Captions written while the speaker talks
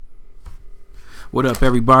What up,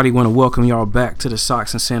 everybody? Want to welcome y'all back to the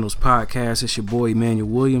Socks and Sandals podcast. It's your boy Emmanuel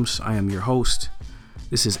Williams. I am your host.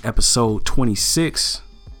 This is episode 26,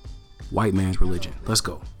 White Man's Religion. Let's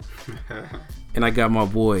go. And I got my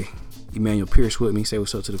boy Emmanuel Pierce with me. Say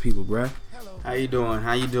what's up to the people, bruh. How you doing?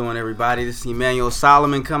 How you doing, everybody? This is Emmanuel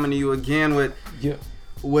Solomon coming to you again with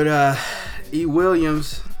E.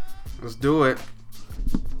 Williams. Let's do it.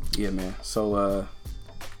 Yeah, man. So,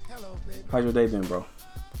 how's your day been, bro?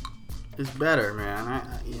 It's better,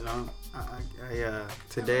 man.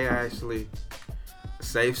 Today I actually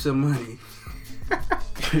saved some money.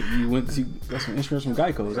 You got some insurance from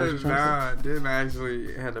Geico. I didn't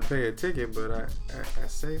actually have to pay a ticket, but I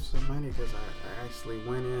saved some money because I actually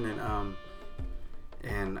went in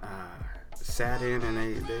and sat in, and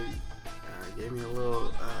they gave me a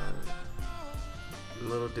little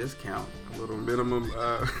discount, a little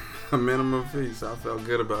minimum fee. So I felt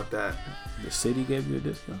good about that. The city gave you a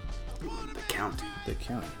discount? The county. My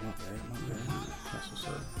bad. That's what's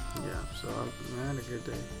up. Yeah. So I had a good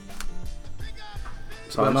day.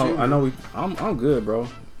 So I'm good, bro.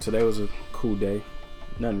 Today was a cool day.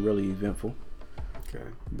 Nothing really eventful. Okay.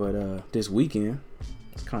 But this weekend,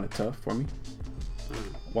 it's kind of tough for me.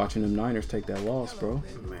 Watching them Niners take that loss, bro.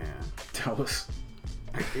 Man, that was.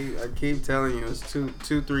 I keep telling you, it's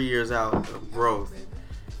 3 years out of growth.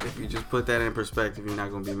 If you just put that in perspective, you're not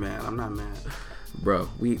gonna be mad. I'm not mad. Bro,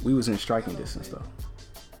 we was in striking distance though.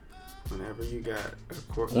 Whenever you got a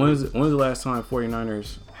quarter. When was the last time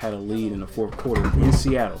 49ers had a lead in the fourth quarter in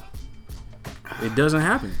Seattle? It doesn't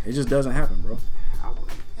happen. It just doesn't happen, bro.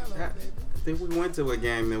 I think we went to a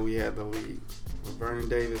game that we had the lead. Where Vernon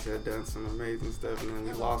Davis had done some amazing stuff, and then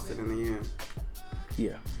we lost it in the end.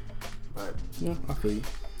 Yeah. But yeah, I feel you.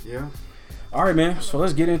 Yeah. All right, man. So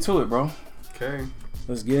let's get into it, bro. Okay.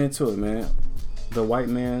 Let's get into it, man. The white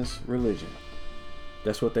man's religion.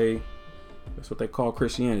 That's what they call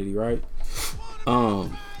Christianity, right?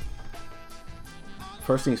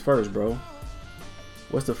 First things first, bro.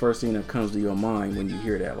 What's the first thing that comes to your mind when you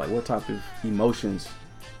hear that? Like, what type of emotions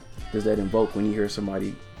does that invoke when you hear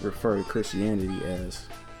somebody refer to Christianity as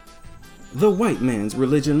the white man's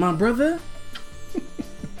religion, my brother?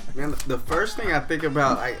 Man, the first thing I think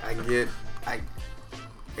about, I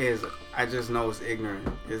just know it's ignorant.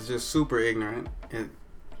 It's just super ignorant. And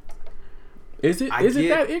is it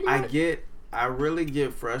that ignorant? I really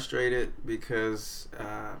get frustrated because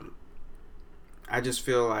I just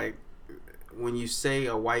feel like when you say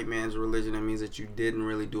a white man's religion, it means that you didn't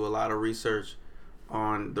really do a lot of research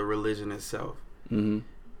on the religion itself. Mm-hmm.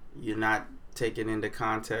 You're not taking into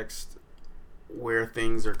context where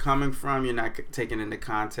things are coming from. You're not taking into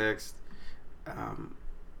context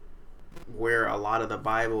where a lot of the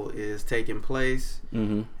Bible is taking place.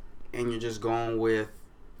 Mm-hmm. And you're just going with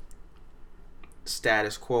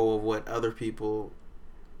status quo of what other people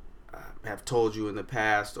have told you in the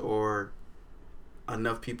past, or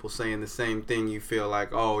enough people saying the same thing, you feel like,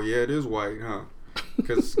 oh yeah, it is white, huh?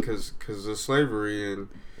 Because of slavery. And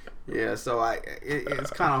yeah, so it's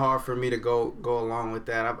kind of hard for me to go along with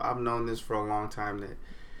that. I've known this for a long time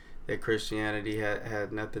that Christianity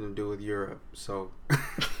had nothing to do with Europe. So,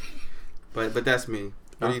 but that's me.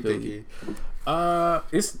 What do you think, E?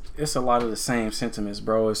 It's a lot of the same sentiments,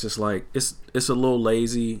 bro. It's just like it's a little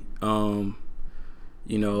lazy.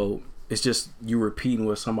 It's just you repeating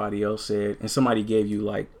what somebody else said, and somebody gave you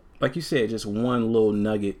like you said, just one little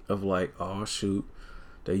nugget of like, oh shoot,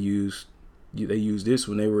 they used this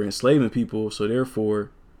when they were enslaving people, so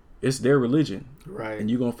therefore it's their religion, right?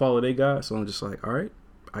 And you gonna follow their God. So I'm just like, all right,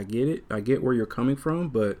 I get it, I get where you're coming from,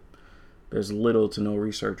 but there's little to no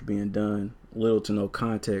research being done, little to no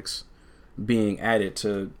context being added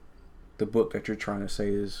to the book that you're trying to say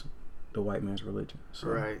is the white man's religion. So,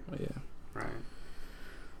 right. Yeah. Right.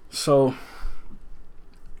 So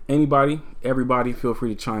everybody feel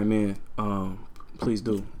free to chime in. Please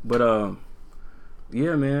do. But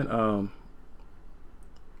yeah, man.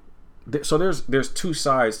 So there's two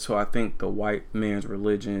sides to, I think, the white man's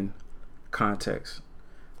religion context.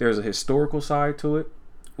 There's a historical side to it,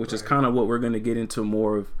 which is kind of what we're going to get into,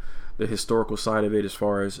 more of the historical side of it as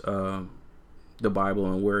far as the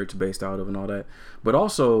Bible and where it's based out of and all that. But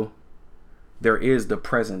also there is the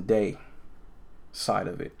present day side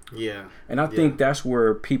of it. Yeah. And I think that's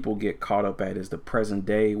where people get caught up at, is the present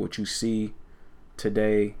day, what you see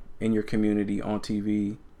today in your community on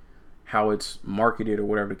TV, how it's marketed or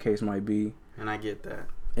whatever the case might be. And I get that.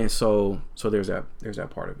 And so there's that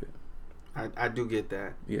part of it. I do get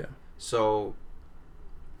that. Yeah. So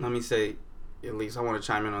let me say, at least I want to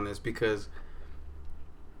chime in on this, because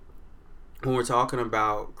when we're talking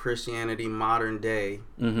about Christianity modern day,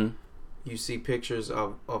 mm-hmm. you see pictures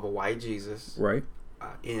of a white Jesus, right?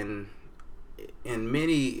 In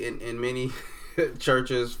many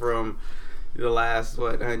churches from the last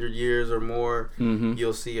 100 years or more,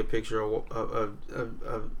 you'll see a picture of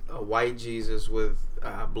a white Jesus with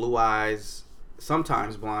blue eyes,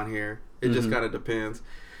 sometimes blonde hair. It just kind of depends.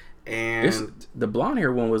 And the blonde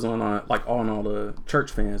hair one was on all the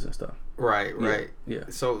church fans and stuff. Right. Yeah.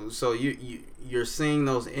 So you're seeing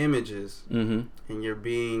those images, and you're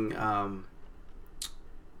being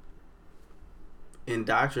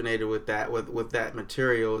indoctrinated with that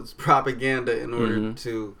material. It's propaganda in order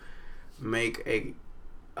to make a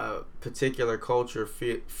particular culture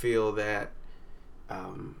feel that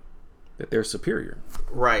that they're superior,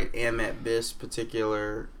 right, and that this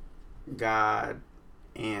particular God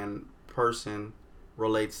and person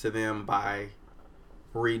relates to them by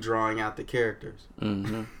redrawing out the characters.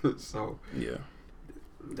 So yeah,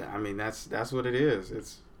 I mean that's what it is.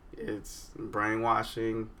 It's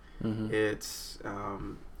brainwashing. It's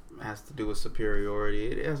has to do with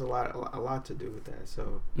superiority. It has a lot to do with that.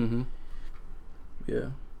 So yeah,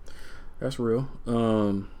 that's real.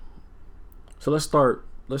 So let's start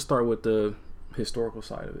with the historical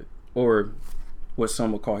side of it, or what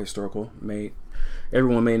some would call historical.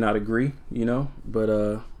 Everyone may not agree,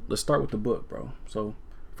 but let's start with the book, bro. So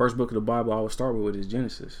first book of the Bible I would start with is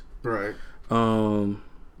Genesis. Right.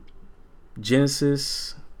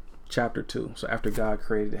 Genesis chapter 2. So after God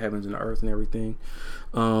created the heavens and the earth and everything,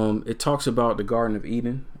 it talks about the Garden of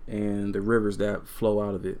Eden and the rivers that flow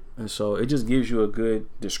out of it. And so it just gives you a good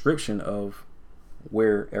description of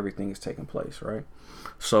where everything is taking place, right?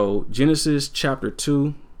 So Genesis chapter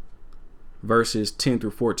 2, verses 10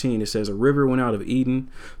 through 14, it says, a river went out of Eden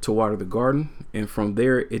to water the garden, and from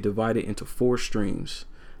there it divided into 4 streams.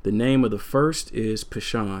 The name of the first is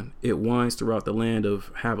Pishon. It winds throughout the land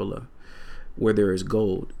of Havilah, where there is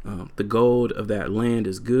gold. The gold of that land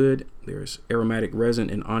is good. There's aromatic resin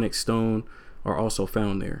and onyx stone are also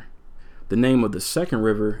found there. The name of the second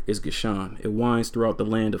river is Gishon. It winds throughout the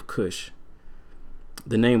land of Cush.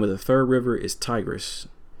 The name of the third river is Tigris.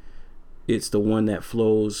 It's the one that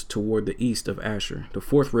flows toward the east of Asher. The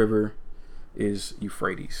fourth river is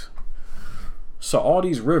Euphrates. So all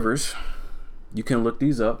these rivers, you can look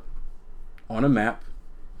these up on a map,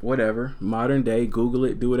 whatever, modern day, Google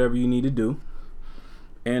it, do whatever you need to do.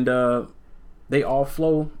 And they all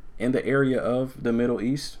flow in the area of the Middle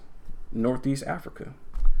East, Northeast Africa.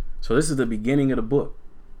 So this is the beginning of the book.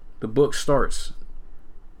 The book starts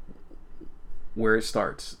where it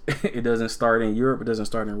starts. It doesn't start in Europe. It doesn't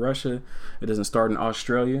start in Russia. It doesn't start in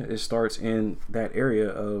Australia. It starts in that area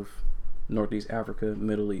of Northeast Africa,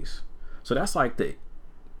 Middle East. So that's like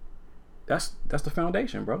that's the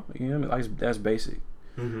foundation, bro. You know what I mean? Like, that's basic.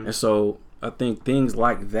 And so I think things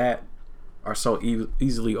like that are so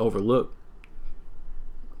easily overlooked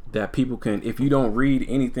that people can, if you don't read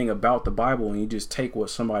anything about the Bible and you just take what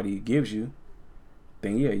somebody gives you,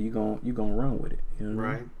 then yeah, you gonna run with it. You know what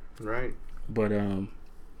I mean? Right. But and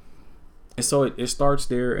so it starts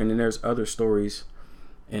there, and then there's other stories,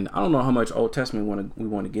 and I don't know how much Old Testament we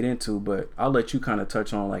want to get into, but I'll let you kind of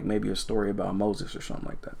touch on like maybe a story about Moses or something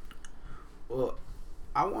like that. Well,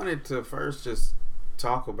 I wanted to first just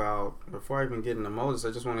talk about, before I even get into Moses,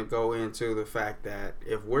 I just want to go into the fact that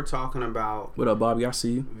if we're talking about, what up, Bobby? I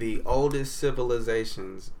see you. The oldest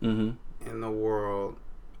civilizations in the world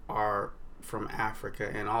are from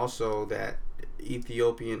Africa, and also that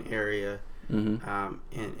Ethiopian area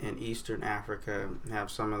in Eastern Africa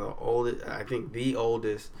have some of the oldest, I think the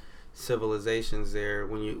oldest civilizations there.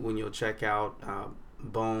 When you'll check out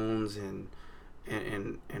bones and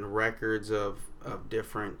records of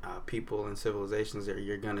different people and civilizations there,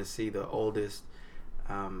 you're gonna see the oldest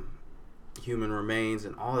human remains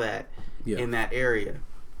and all that in that area.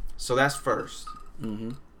 So that's first.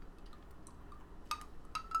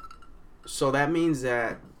 So that means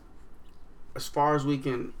that, as far as we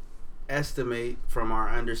can estimate from our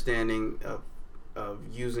understanding of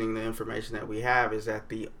using the information that we have, is that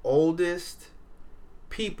the oldest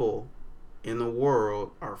people in the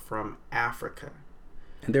world are from Africa.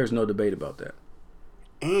 And there's no debate about that.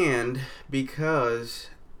 And because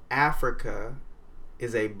Africa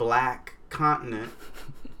is a black continent,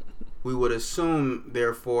 we would assume,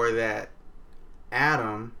 therefore, that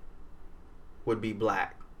Adam would be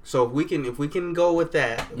black. So if we can go with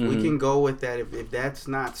that, if that's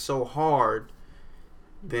not so hard,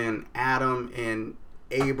 then Adam and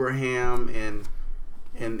Abraham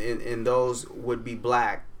and those would be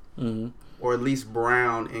black, or at least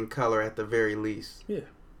brown in color at the very least. Yeah.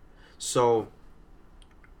 So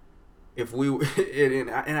if we and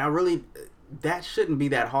I really, that shouldn't be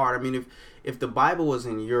that hard. I mean, if the Bible was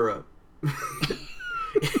in Europe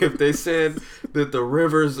if they said that the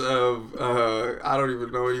rivers of I don't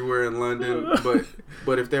even know anywhere in London,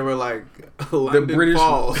 but if they were like London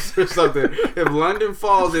Falls or something, if London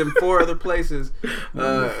Falls and 4 other places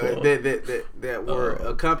that were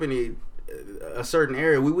accompanied a certain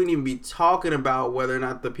area, we wouldn't even be talking about whether or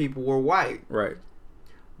not the people were white. Right.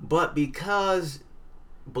 But because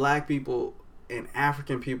black people and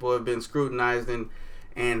African people have been scrutinized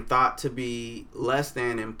and thought to be less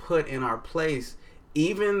than and put in our place,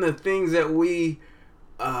 even the things that we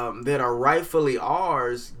that are rightfully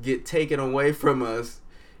ours get taken away from us,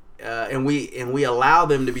 and we allow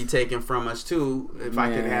them to be taken from us too, if I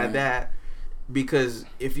can add that. Because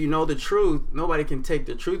if you know the truth, nobody can take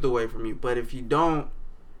the truth away from you. But if you don't,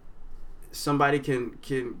 somebody can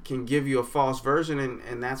give you a false version,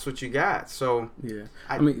 and that's what you got. So yeah,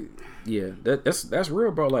 I mean, yeah, that's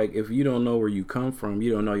real, bro. Like, if you don't know where you come from,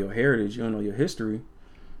 you don't know your heritage, you don't know your history.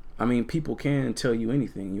 I mean, people can tell you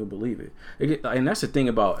anything, you'll believe it. And that's the thing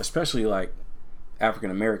about, especially like African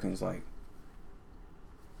Americans, like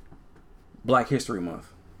Black History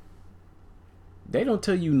Month. They don't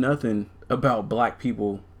tell you nothing about black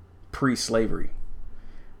people pre-slavery,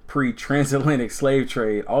 pre-transatlantic slave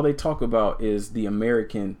trade. All they talk about is the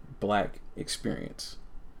American black experience,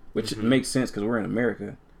 which makes sense because we're in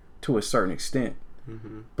America to a certain extent.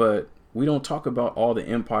 But we don't talk about all the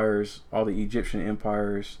empires, all the Egyptian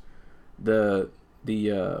empires, the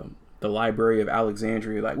Library of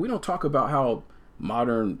Alexandria. Like, we don't talk about how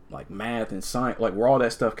modern like math and science, like where all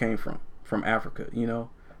that stuff came from Africa, you know,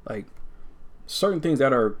 like certain things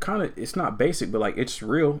that are kind of, it's not basic, but like it's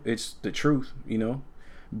real, it's the truth, you know.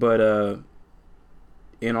 But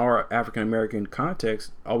in our African American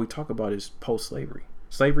context, all we talk about is post-slavery,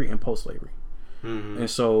 slavery and post-slavery. And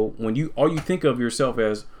so when all you think of yourself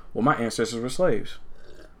as, well, my ancestors were slaves.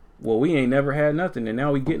 Well, we ain't never had nothing, and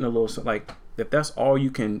now we getting a little, like, if that's all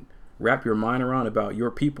you can wrap your mind around about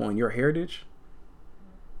your people and your heritage,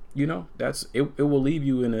 you know, that's it. It will leave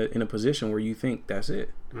you in a position where you think that's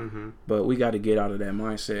it. But we got to get out of that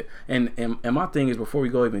mindset. And my thing is, before we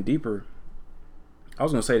go even deeper, I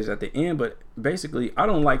was gonna say this at the end, but basically, I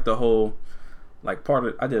don't like the whole, like,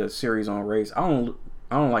 I did a series on race. I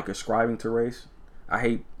don't like ascribing to race. I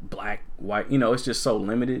hate black, white. You know, it's just so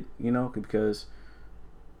limited. You know, because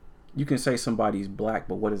you can say somebody's black,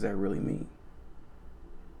 but what does that really mean?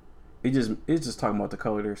 It's just talking about the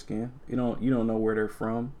color of their skin. You don't know where they're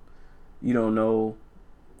from. You don't know,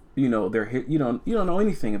 you don't know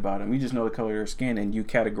anything about them. You just know the color of their skin, and you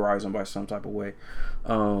categorize them by some type of way.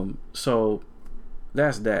 So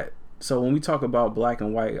that's that. So when we talk about black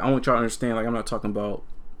and white, I want y'all to understand, like, I'm not talking about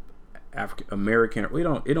African American.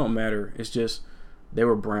 It don't matter. It's just they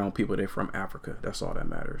were brown people. They're from Africa. That's all that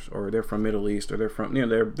matters. Or they're from Middle East, or they're from,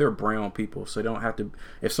 they're brown people. So they don't have to,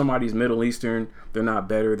 if somebody's Middle Eastern, they're not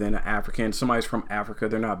better than an African. Somebody's from Africa,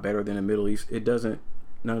 they're not better than a Middle East. It doesn't,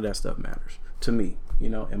 none of that stuff matters to me,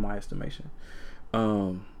 in my estimation.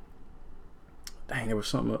 Dang, there was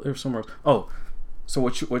somewhere else. Oh, so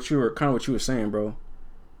what you were saying, bro,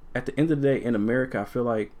 at the end of the day, in America, I feel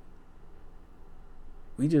like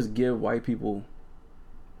we just give white people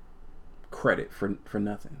credit for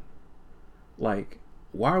nothing. Like,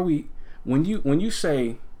 why are we, when you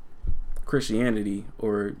say Christianity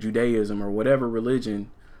or Judaism or whatever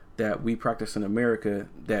religion that we practice in America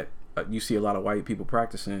that you see a lot of white people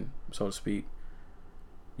practicing, so to speak,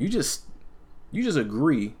 you just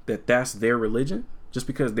agree that that's their religion just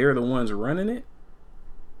because they're the ones running it?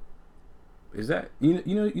 Is that, you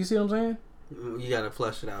see what I'm saying? You gotta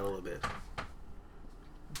flesh it out a little bit.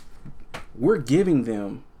 We're giving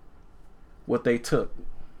them what they took.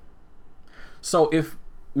 So if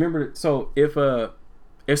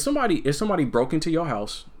somebody broke into your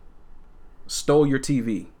house, stole your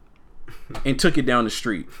TV, and took it down the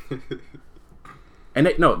street, and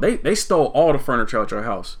they stole all the furniture out your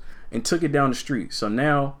house and took it down the street. So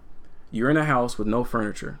now you're in a house with no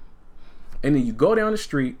furniture, and then you go down the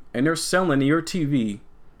street and they're selling your TV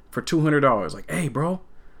for $200. Like, hey, bro,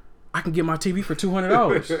 I can get my TV for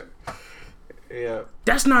 $200. Yeah,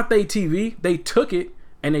 that's not their TV. They took it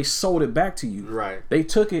and they sold it back to you. Right. They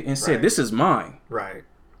took it and said, "This is mine. Right.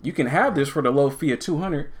 You can have this for the low fee of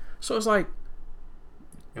 $200." So it's like,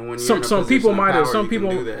 and when some people might have, when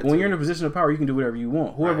too. you're in a position of power, you can do whatever you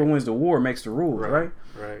want. Whoever wins the war makes the rules, right?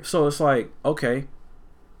 Right. So it's like, okay,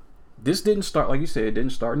 this didn't start, like you said, it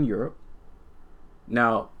didn't start in Europe.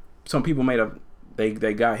 Now, some people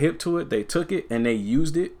they got hip to it. They took it and they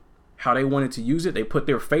used it how they wanted to use it. They put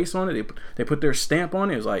their face on it. They put their stamp on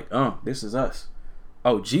it. It was like, this is us.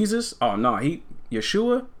 Oh, Jesus? Oh, no.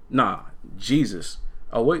 Yeshua? Nah, Jesus.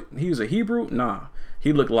 Oh, what? He was a Hebrew? Nah.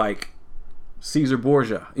 He looked like Caesar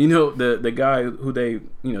Borgia, you know, the guy who they,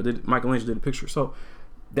 you know, did Michelangelo did the picture. So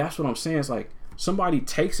that's what I'm saying. It's like somebody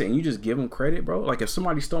takes it and you just give them credit, bro. Like if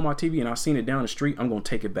somebody stole my TV and I seen it down the street, I'm gonna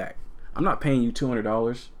take it back. I'm not paying you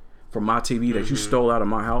 $200 for my TV that you stole out of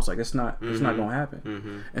my house. Like it's not gonna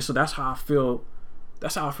happen. And so that's how I feel.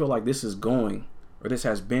 That's how I feel like this is going, or this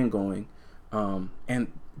has been going.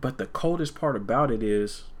 But the coldest part about it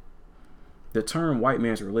is the term white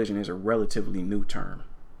man's religion is a relatively new term.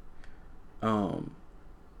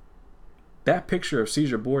 That picture of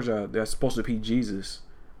Caesar Borgia that's supposed to be Jesus,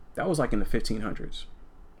 that was like in the 1500s.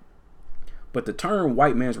 But the term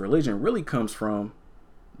white man's religion really comes from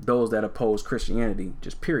those that oppose Christianity,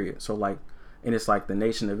 just period. So like, and it's like the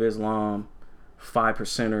Nation of Islam,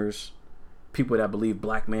 5%ers, people that believe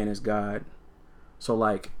black man is God. So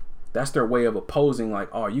like, that's their way of opposing, like,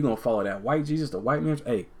 oh, you gonna follow that white Jesus, the white man?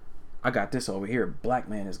 Hey, I got this over here. Black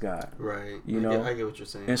man is God. Right. You know? I get what you're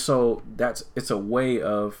saying. And so it's a way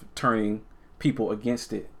of turning people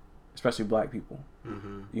against it, especially black people.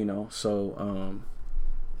 You know? So,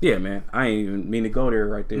 yeah, man. I ain't even mean to go there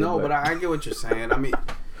right there. No, but I get what you're saying. I mean,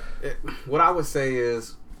 what I would say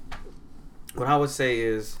is,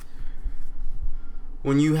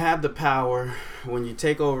 when you have the power, when you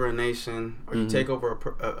take over a nation or you take over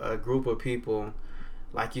a group of people,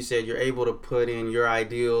 like you said, you're able to put in your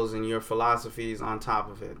ideals and your philosophies on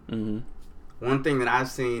top of it. One thing that I've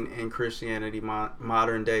seen in Christianity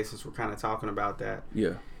modern day, since we're kind of talking about that,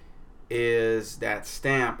 is that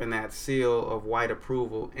stamp and that seal of white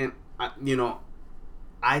approval. And, you know,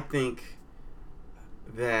 I think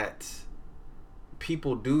that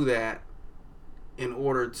people do that in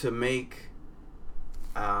order to make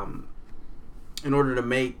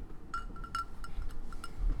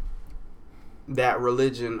that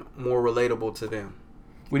religion more relatable to them.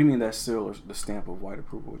 What do you mean that seal or the stamp of white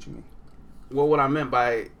approval? What you mean? Well, what I meant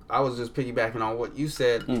by, I was just piggybacking on what you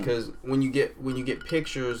said, because when you get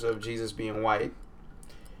pictures of Jesus being white,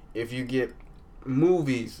 if you get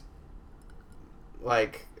movies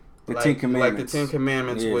like the Ten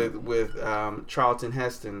Commandments, with Charlton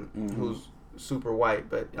Heston, who's super white,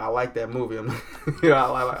 but I like that movie.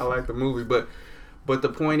 I like the movie, but the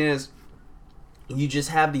point is, you just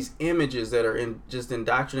have these images that are just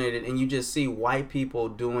indoctrinated, and you just see white people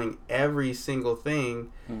doing every single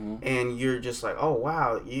thing, and you're just like, oh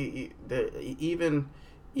wow, even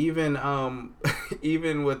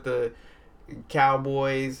even with the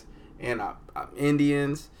cowboys and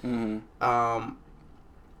Indians,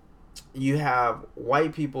 you have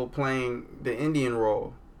white people playing the Indian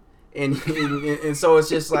role, and so it's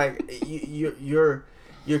just like you're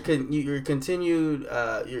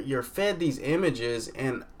fed these images,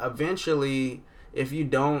 and eventually, if you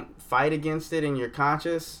don't fight against it in your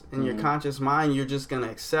conscious mind, you're just gonna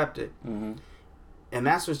accept it. And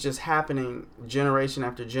that's what's just happening generation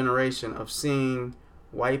after generation, of seeing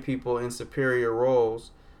white people in superior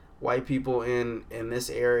roles, white people in this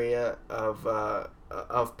area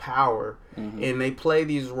of power, and they play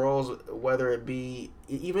these roles, whether it be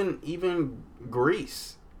even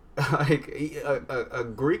Greece. Like a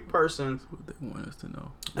Greek person, what they want us to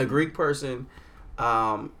know. A Greek person,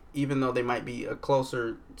 even though they might be a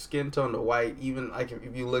closer skin tone to white, even like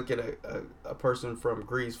if you look at a person from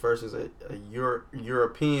Greece versus a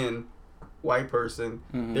European white person,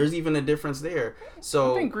 there's even a difference there.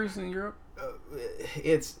 So I think Greece and Europe,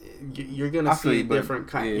 you're gonna see different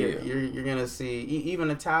kind. You're gonna see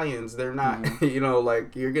even Italians. They're not,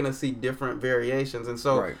 like you're gonna see different variations, and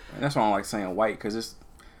so right. And that's why I don't like saying white, because it's.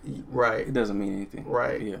 Right. It doesn't mean anything.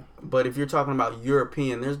 Right. Yeah. But if you're talking about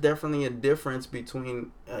European, there's definitely a difference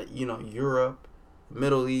between, Europe,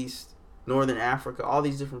 Middle East, Northern Africa, all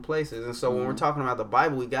these different places. And so when we're talking about the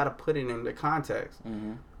Bible, we got to put it into context.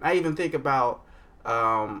 I even think about,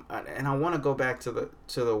 and I want to go back to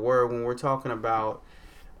the word when we're talking about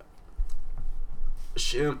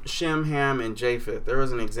Shem, Ham, and Japheth. There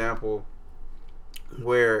was an example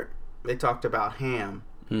where they talked about Ham,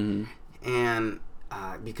 and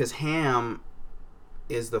because Ham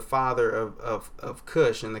is the father of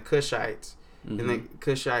Cush and the Cushites, and the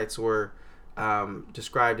Cushites were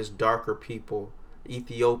described as darker people,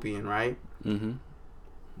 Ethiopian, right?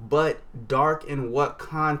 But dark in what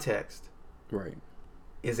context? Right.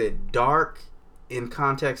 Is it dark in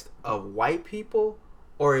context of white people,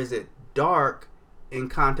 or is it dark in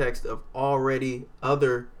context of already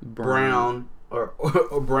other brown or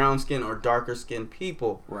brown skin or darker skin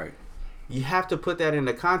people? Right. You have to put that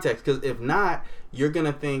into context, because if not, you're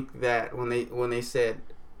gonna think that when they said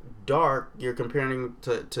dark, you're comparing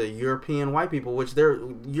to European white people, which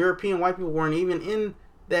European white people weren't even in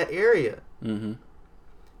that area.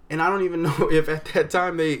 and I don't even know if at that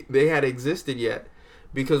time they had existed yet,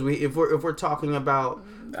 because if we're talking about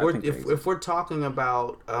if we're talking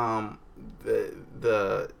about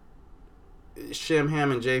the Shem,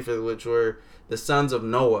 Ham, and Japheth, which were the sons of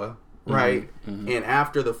Noah, right? Mm-hmm. And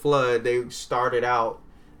after the flood, they started out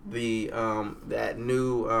the that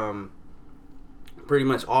new pretty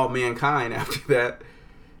much all mankind. After that,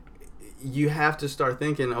 you have to start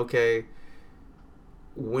thinking, okay,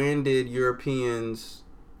 when did European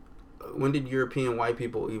white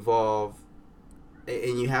people evolve?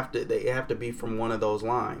 And they have to be from one of those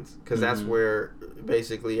lines, because that's where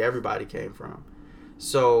basically everybody came from.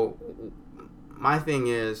 So my thing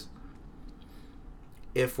is,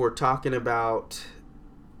 if we're talking about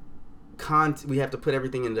we have to put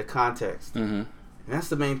everything into context. And that's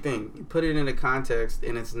the main thing. You put it into context,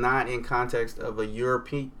 and it's not in context of a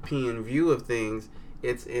European view of things.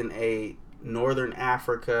 It's in a Northern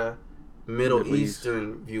Africa, Middle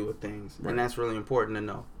Eastern view of things. Right. And that's really important to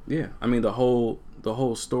know. Yeah. I mean, the whole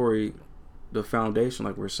story, the foundation,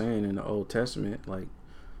 like we're saying in the Old Testament, like,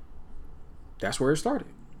 that's where it started.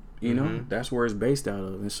 You know, that's where it's based out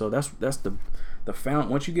of. And so that's the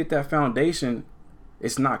once you get that foundation,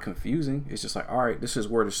 it's not confusing. It's just like, all right, this is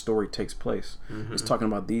where the story takes place. It's talking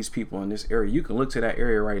about these people in this area. You can look to that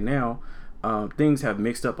area right now. Things have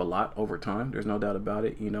mixed up a lot over time. There's no doubt about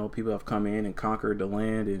it. You know, people have come in and conquered the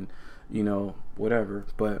land and, you know, whatever.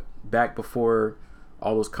 But back before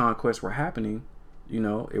all those conquests were happening, you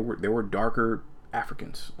know, there were darker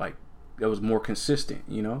Africans. Like, that was more consistent,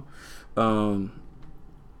 you know.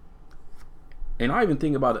 And I even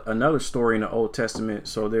think about another story in the Old Testament.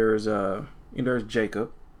 So there's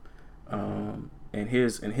Jacob, and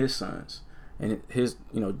his sons, and his,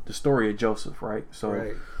 you know, the story of Joseph, right?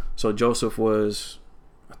 So Joseph was,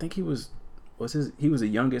 I think he was the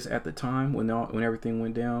youngest at the time when everything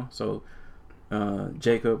went down. So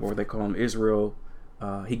Jacob, or they call him Israel,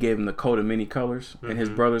 he gave him the coat of many colors, and his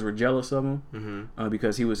brothers were jealous of him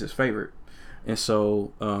because he was his favorite. And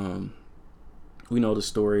so we know the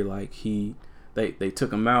story, like they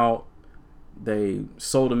took him out, they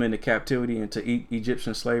sold him into captivity, into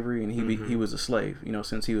Egyptian slavery, and he was a slave, you know,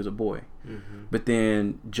 since he was a boy. But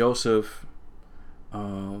then Joseph,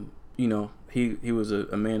 you know, he was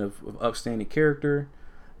a man of upstanding character.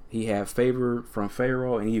 He had favor from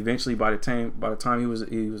Pharaoh, and he eventually, by the time he was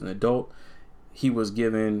an adult, he was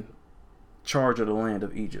given charge of the land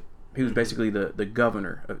of Egypt. He was basically the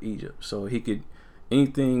governor of Egypt, so he could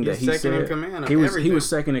anything that he said. Second in command of everything. He was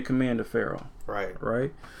second in command of Pharaoh.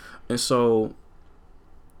 Right. And so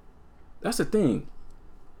that's the thing.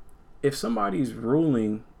 If somebody's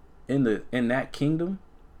ruling in that kingdom,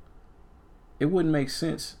 it wouldn't make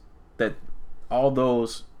sense that all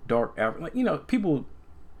those dark, like, you know, people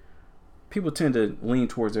tend to lean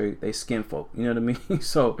towards they skin folk. You know what I mean?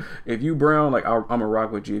 So if you brown, like, I'm gonna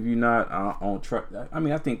rock with you. If you not, I don't trust. I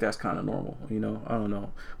mean, I think that's kind of normal. You know, I don't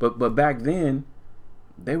know. But back then,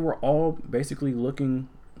 they were all basically looking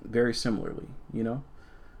very similarly. You know,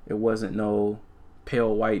 it wasn't no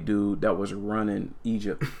pale white dude that was running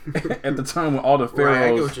Egypt at the time when all the pharaohs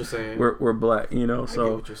I get what you're saying. were black. You know, so I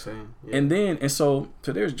get what you're saying. Yeah. And so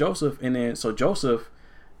there's Joseph, and then so Joseph,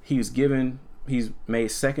 he's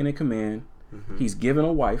made second in command. He's given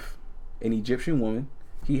a wife, an Egyptian woman.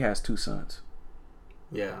 He has 2 sons.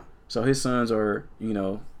 Yeah. So his sons are, you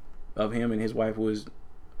know, of him, and his wife was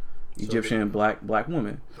Egyptian black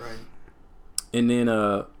woman. Right. And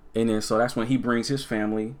then so that's when he brings his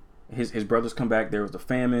family. His brothers come back. There was the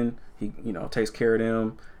famine. He, you know, takes care of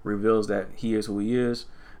them, reveals that he is who he is,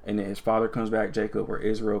 and then his father comes back, Jacob or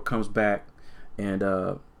Israel comes back, and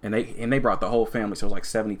they brought the whole family. So it was like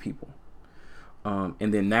 70 people.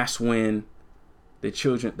 And then that's when the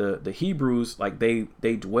children, the Hebrews, like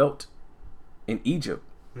they dwelt in Egypt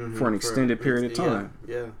for an extended period of time.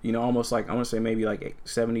 Yeah. You know, almost like, I want to say maybe like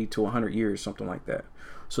 70 to 100 years, something like that.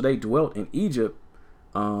 So they dwelt in Egypt,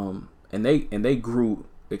 and they grew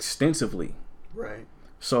extensively. Right.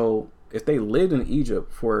 So if they lived in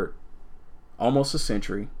Egypt for almost a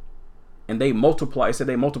century, and they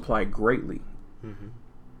multiplied greatly.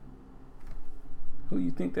 Who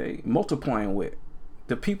you think they multiplying with?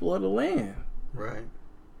 The people of the land. Right.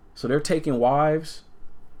 So they're taking wives,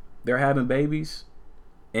 they're having babies,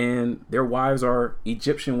 and their wives are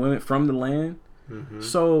Egyptian women from the land.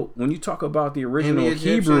 So when you talk about the original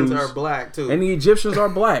Hebrews, and the Egyptians are black too. And the Egyptians are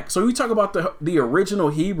black. So you talk about the original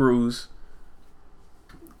Hebrews,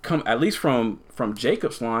 come at least from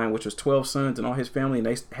Jacob's line, which was 12 sons and all his family, and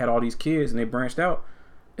they had all these kids and they branched out.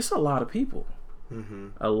 It's a lot of people.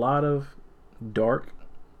 A lot of dark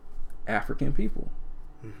African people.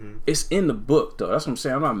 It's in the book, though. That's what I'm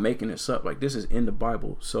saying. I'm not making this up. Like, this is in the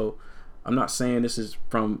Bible. So I'm not saying this is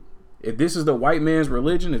from, if this is the white man's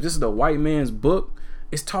religion, if this is the white man's book,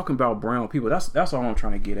 it's talking about brown people. That's all I'm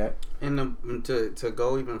trying to get at. And to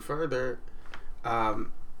go even further,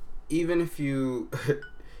 even if you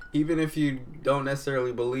don't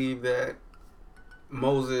necessarily believe that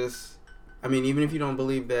Moses, I mean, even if you don't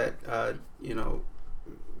believe that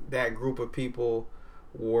that group of people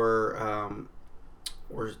were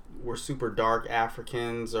super dark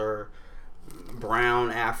Africans or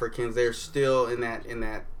brown Africans, they're still in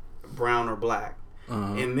that brown or black.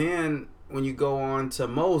 And then when you go on to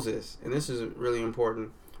Moses, and this is really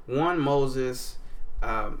important, Moses,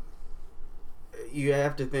 you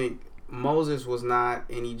have to think Moses was not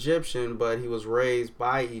an Egyptian, but he was raised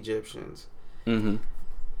by Egyptians.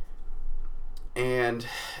 And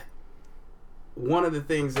one of the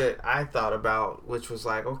things that I thought about, which was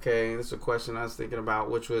like, okay, this is a question I was thinking about,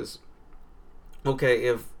 which was, okay,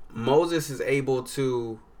 if Moses is able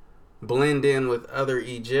to blend in with other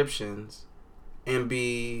Egyptians and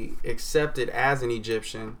be accepted as an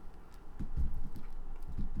Egyptian,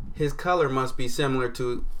 his color must be similar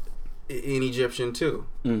to an Egyptian too.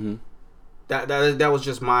 That was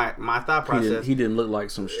just my thought process. He didn't look like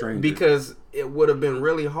some stranger, because it would have been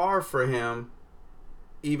really hard for him,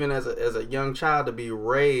 even as a young child, to be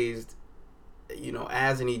raised,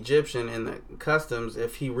 as an Egyptian in the customs,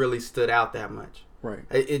 if he really stood out that much. Right.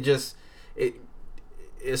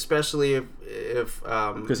 Especially if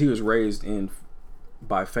because he was raised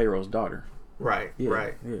by Pharaoh's daughter. Right. Yeah,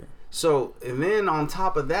 right. Yeah. So, and then on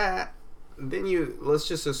top of that, then let's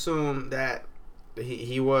just assume that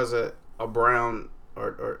he was a brown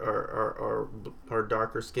or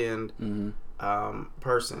darker skinned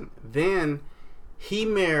person. Then he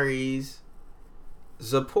marries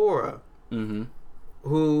Zipporah,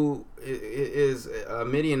 who is a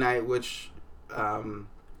Midianite, which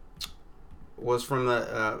was from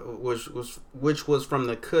the which was from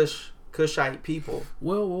the Cushite people.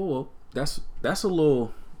 Well, that's a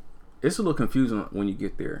little. It's a little confusing when you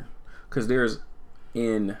get there, because there's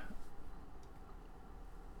in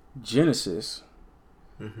Genesis,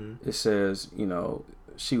 it says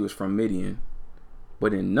she was from Midian,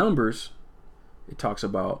 but in Numbers, it talks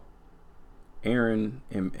about Aaron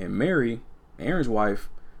and Mary, Aaron's wife,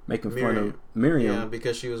 making fun of Miriam. Yeah,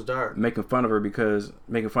 because she was dark. Making fun of him because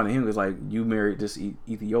like, you married this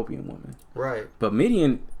Ethiopian woman. Right. But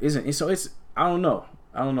Midian isn't. So it's, I don't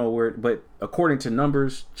know where, but according to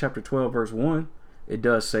Numbers chapter 12 verse 1, it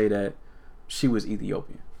does say that she was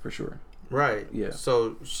Ethiopian for sure. Right. Yeah.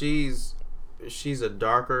 So she's a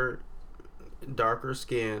darker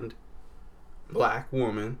skinned black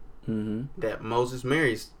woman that Moses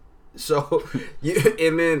marries. So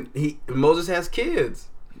and then Moses has kids.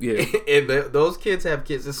 Yeah. And those kids have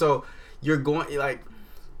kids. And so you're going, like,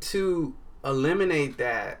 to eliminate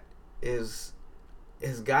that is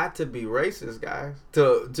got to be racist, guys.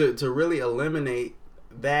 To really eliminate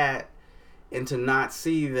that and to not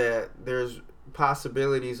see that there's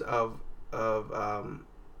possibilities of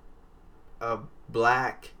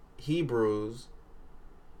black Hebrews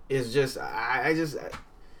is just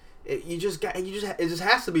it just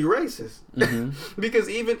has to be racist. Because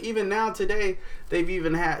even now today they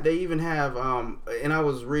even have and I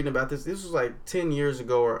was reading about this was like 10 years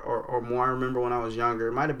ago or more. I remember when I was younger,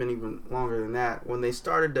 it might have been even longer than that, when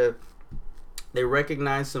they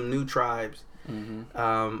recognized some new tribes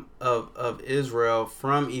of Israel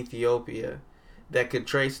from Ethiopia that could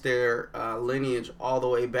trace their lineage all the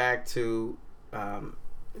way back to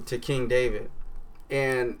King David.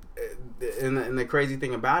 And the crazy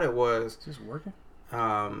thing about it was, is this working?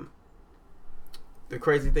 The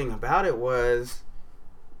crazy thing about it was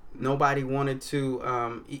nobody wanted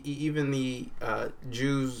to. Even the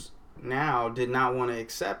Jews now did not want to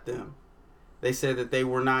accept them. They said that they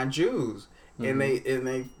were not Jews, and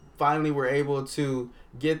they finally were able to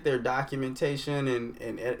get their documentation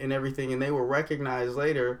and everything, and they were recognized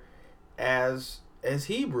later as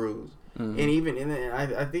Hebrews. And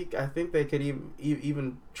I think they could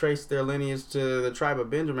even trace their lineage to the tribe of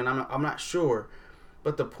Benjamin. I'm not sure,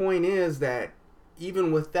 but the point is that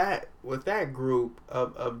even with that group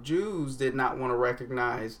of Jews did not want to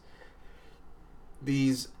recognize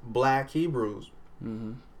these black Hebrews.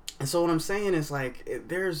 And so what I'm saying is, like,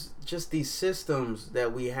 there's just these systems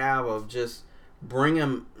that we have of just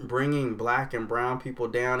bringing black and brown people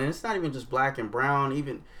down, and it's not even just black and brown.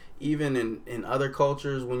 Even in other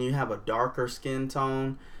cultures, when you have a darker skin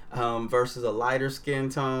tone versus a lighter skin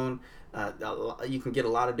tone, you can get a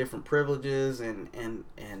lot of different privileges and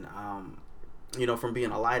from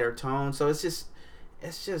being a lighter tone. So it's just,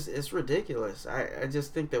 it's ridiculous. I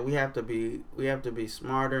just think that we have to be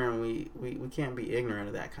smarter, and we can't be ignorant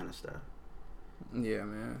of that kind of stuff. Yeah,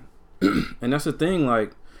 man. And that's the thing,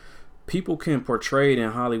 like, people can portray it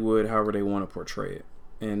in Hollywood however they want to portray it,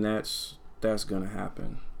 and that's gonna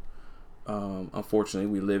happen. Unfortunately,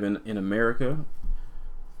 we live in America.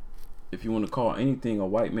 If you want to call anything a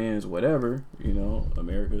white man's whatever,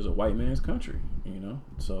 America is a white man's country,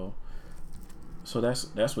 so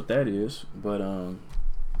that's what that is. But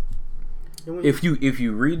if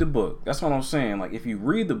you read the book, that's what I'm saying. Like, if you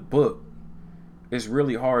read the book, it's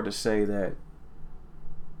really hard to say that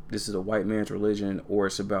this is a white man's religion or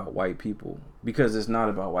it's about white people, because it's not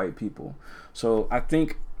about white people. So I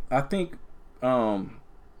think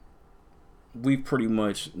we've pretty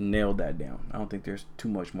much nailed that down. I don't think there's too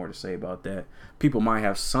much more to say about that. People might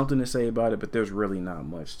have something to say about it, but there's really not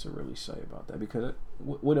much to really say about that, because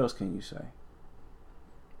what else can you say?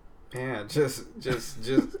 Yeah, just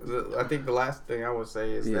I think the last thing I would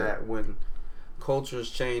say is that when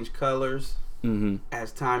cultures change colors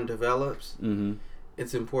as time develops,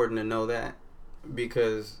 it's important to know that,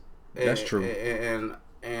 because that's true.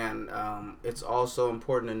 And it's also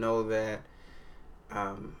important to know that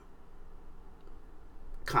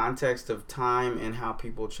context of time and how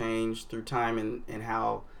people change through time, and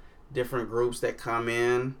how different groups that come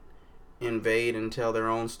in invade and tell their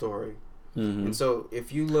own story. And so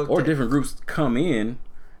if you look or different groups come in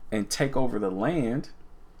and take over the land,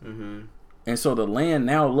 and so the land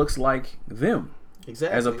now looks like them,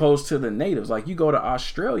 exactly, as opposed to the natives. Like, you go to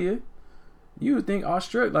Australia, you would think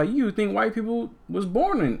white people was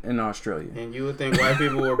born in Australia, and you would think white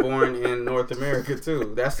people were born in North America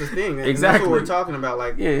too. That's the thing. And exactly, that's what we're talking about.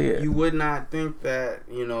 Like, yeah. You would not think that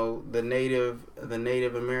the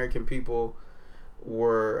Native American people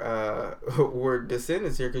were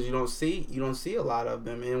descendants here, because you don't see a lot of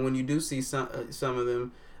them, and when you do see some of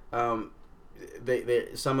them,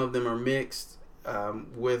 some of them are mixed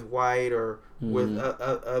with white or with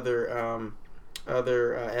other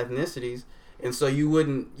ethnicities, and so you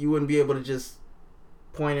wouldn't be able to just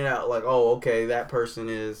point it out like, oh, okay, that person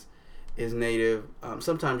is native.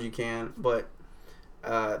 Sometimes you can, but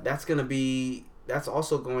that's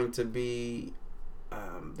also going to be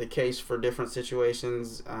the case for different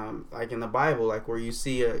situations, like in the Bible, like where you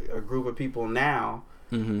see a group of people now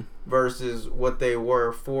versus what they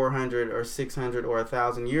were 400 or 600 or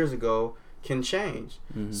 1,000 years ago can change.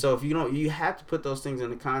 So if you have to put those things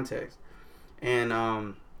into context.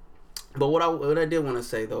 And but what I did want to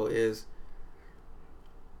say though is,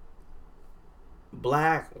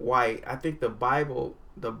 black, white, I think the Bible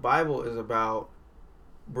is about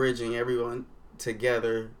bridging everyone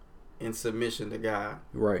together in submission to God.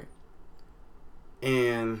 Right.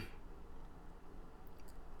 And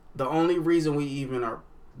the only reason the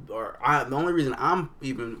only reason I'm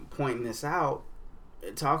even pointing this out,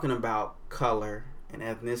 talking about color and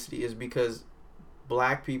ethnicity, is because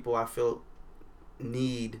black people, I feel,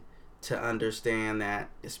 need to understand that,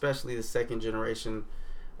 especially the second generation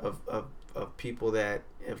of people that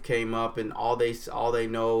have came up and all they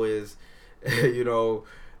know is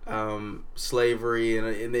slavery,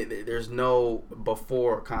 and there's no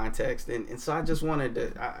before context, and so I just wanted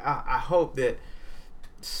to I hope that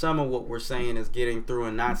some of what we're saying is getting through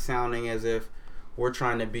and not sounding as if we're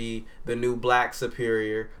trying to be the new black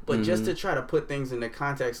superior, but just to try to put things into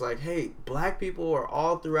context, like, hey, black people are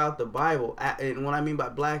all throughout the Bible, and what I mean by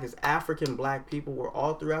black is African black people were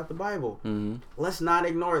all throughout the Bible. Let's not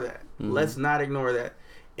ignore that. Let's not ignore that.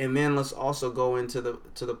 And then let's also go into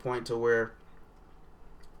the point to where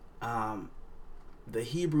the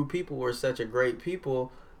Hebrew people were such a great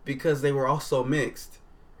people because they were also mixed.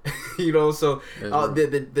 So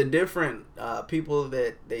the different people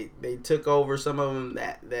that they took over, some of them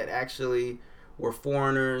that actually were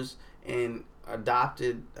foreigners and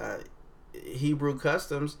adopted Hebrew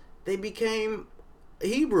customs, they became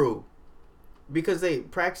Hebrew because they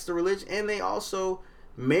practiced the religion, and they also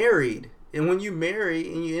married. And when you marry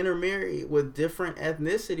and you intermarry with different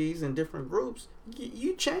ethnicities and different groups,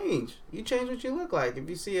 you change. You change what you look like. If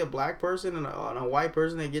you see a black person and a white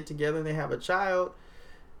person, they get together and they have a child,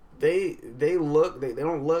 they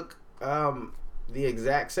don't look the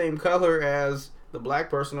exact same color as the black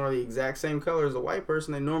person or the exact same color as the white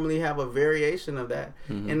person. They normally have a variation of that,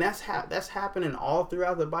 and that's happening all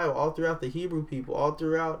throughout the Bible, all throughout the Hebrew people, all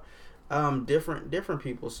throughout different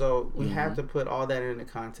people. So we have to put all that into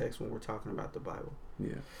context when we're talking about the Bible.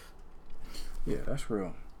 Yeah, that's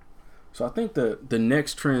real. So I think the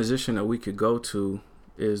next transition that we could go to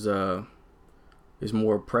is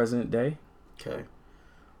more present day. Okay.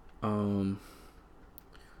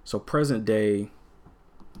 So present day,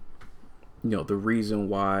 the reason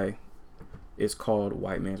why it's called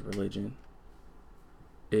white man's religion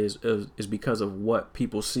is because of what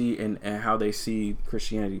people see and how they see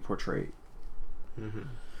Christianity portrayed. Mm-hmm.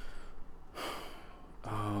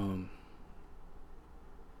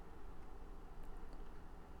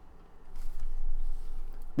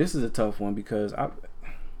 This is a tough one because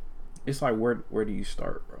it's like where do you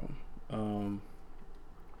start, bro?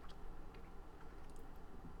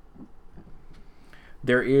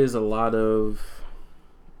 There is a lot of,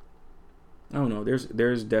 I don't know,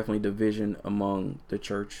 there's definitely division among the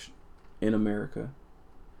church in America.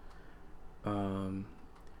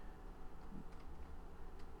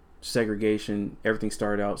 Segregation, everything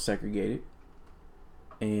started out segregated,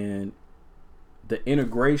 and the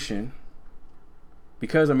integration,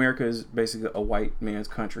 because America is basically a white man's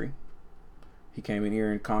country. He came in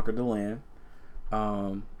here and conquered the land,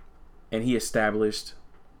 and he established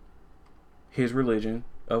his religion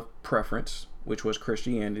of preference, which was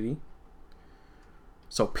Christianity.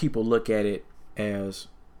 So people look at it as,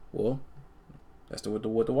 well, that's what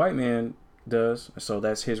the white man does, so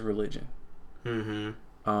that's his religion. Mm-hmm.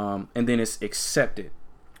 And then it's accepted.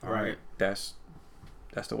 All right. That's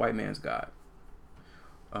the white man's God.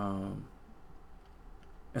 And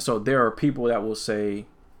so there are people that will say,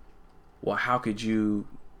 well, how could you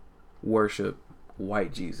worship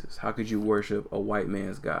white Jesus? How could you worship a white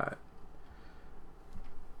man's God?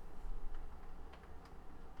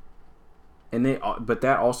 And then, but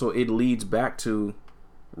that also, it leads back to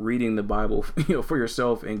reading the Bible, for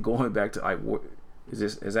yourself and going back to like, what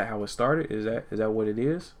is that how it started? Is that what it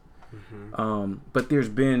is? Mm-hmm. But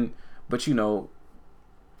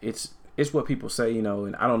it's what people say,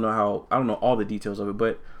 and I don't know all the details of it,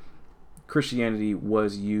 but Christianity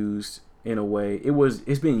was used in a way,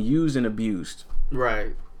 it's been used and abused.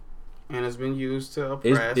 Right. And it's been used to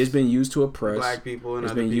oppress. It's been used to oppress black people and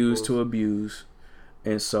it's other been peoples. used to abuse.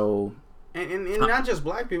 And so, and not just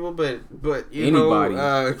black people, but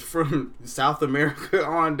anybody from South America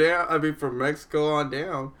on down. I mean, from Mexico on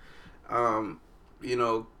down.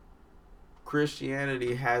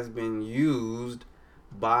 Christianity has been used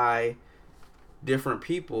by different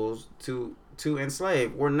peoples to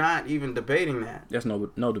enslave. We're not even debating that. There's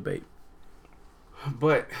no debate.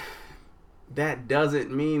 But that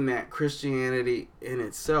doesn't mean that Christianity in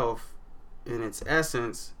itself, in its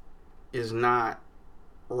essence, is not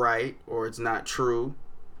right or it's not true.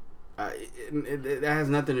 That has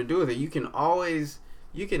nothing to do with it. You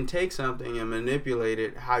can take something and manipulate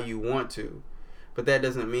it how you want to, but that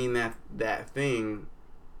doesn't mean that thing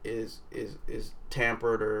is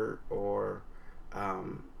tampered or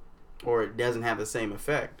it doesn't have the same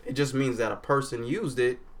effect. It just means that a person used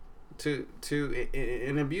it to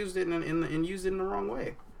and abused it and used it in the wrong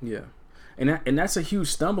way. Yeah, and that's a huge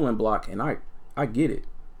stumbling block, and I get it.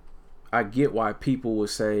 I get why people would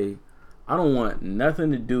say, I don't want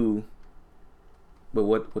nothing to do with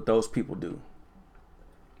what those people do.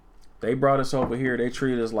 They brought us over here. They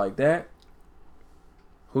treated us like that.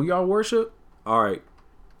 Who y'all worship? All right,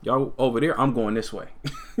 y'all over there. I'm going this way.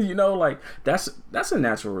 Like that's a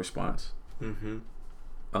natural response. Mm-hmm.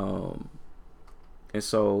 And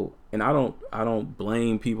so, and I don't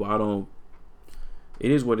blame people. It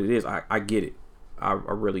is what it is. I get it. I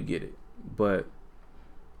really get it. But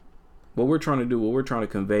what we're trying to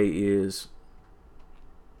convey is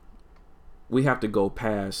we have to go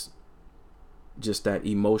past just that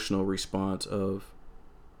emotional response of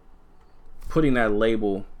putting that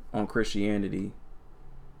label on Christianity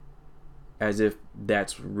as if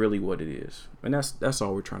that's really what it is. And that's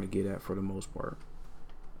all we're trying to get at for the most part.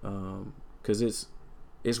 Because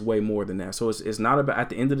it's way more than that. So it's not about, at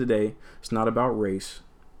the end of the day, it's not about race.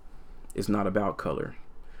 It's not about color.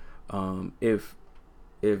 If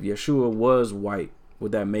Yeshua was white,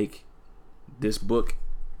 would that make this book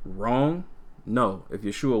wrong? No. If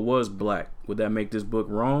Yeshua was black, would that make this book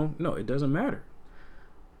wrong? No, it doesn't matter.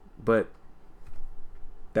 But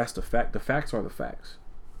that's the fact. The facts are the facts.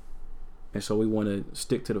 And so we want to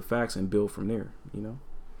stick to the facts and build from there,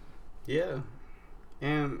 Yeah.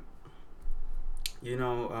 And,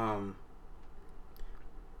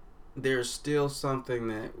 there's still something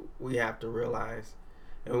that we have to realize.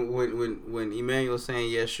 And when Emmanuel's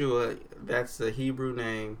saying Yeshua, that's the Hebrew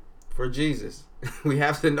name for Jesus. We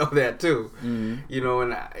have to know that too. Mm-hmm.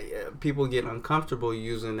 And people get uncomfortable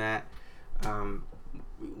using that,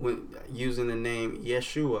 when using the name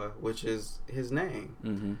Yeshua, which is his name.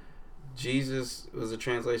 Mm-hmm. Jesus was a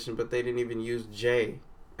translation, but they didn't even use J.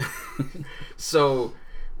 So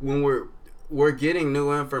when we're getting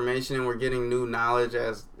new information and we're getting new knowledge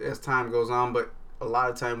as time goes on, but a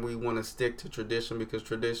lot of time we want to stick to tradition because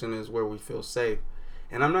tradition is where we feel safe.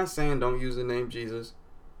 And I'm not saying don't use the name Jesus.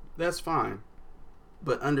 That's fine.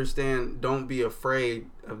 But understand, don't be afraid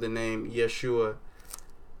of the name Yeshua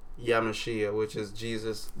Yamashiach, which is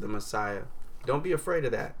Jesus the Messiah. Don't be afraid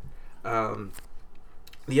of that.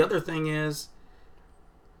 The other thing is,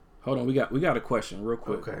 hold on, we got a question real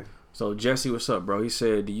quick. Okay. So Jesse, what's up, bro? He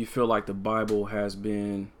said, do you feel like the Bible has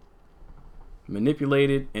been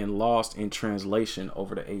manipulated and lost in translation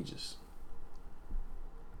over the ages?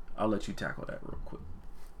 I'll let you tackle that real quick.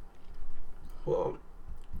 Well,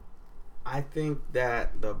 I think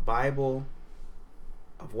that the Bible,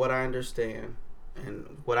 of what I understand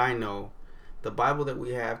and what I know, the Bible that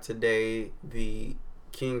we have today, the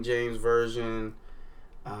King James Version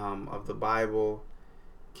of the Bible,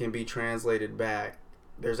 can be translated back.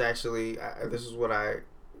 There's actually, this is what I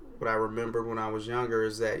remembered when I was younger,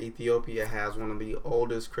 is that Ethiopia has one of the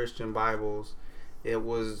oldest Christian Bibles. It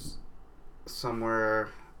was somewhere,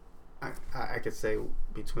 I could say,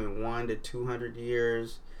 between 100 to 200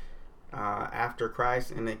 years after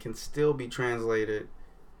Christ, and it can still be translated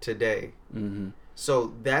today. Mm-hmm.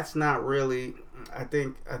 So that's not really, I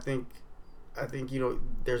think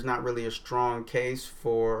there's not really a strong case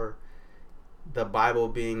for the Bible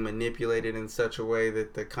being manipulated in such a way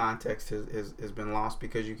that the context has been lost,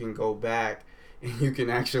 because you can go back and you can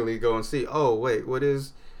actually go and see, oh wait, what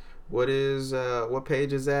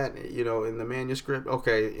page is that, in the manuscript?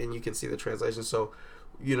 Okay, and you can see the translation. So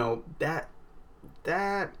that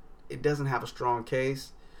it doesn't have a strong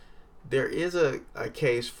case. There is a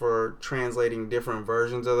case for translating different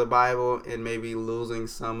versions of the Bible and maybe losing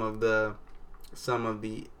some of the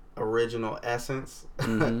original essence.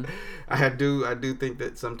 Mm-hmm. I do think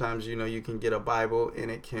that sometimes you can get a Bible and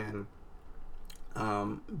it can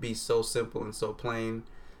be so simple and so plain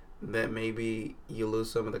that maybe you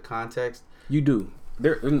lose some of the context. You do.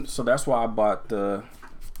 So that's why I bought the,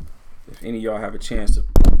 if any of y'all have a chance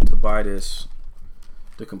to buy this,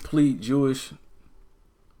 the complete Jewish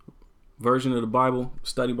version of the Bible,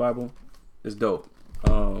 study Bible, is dope.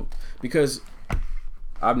 Because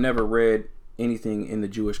I've never read anything in the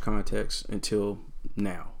Jewish context until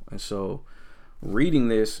now. And so reading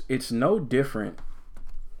this, it's no different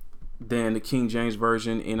than the King James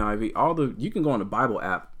Version, NIV. You can go on the Bible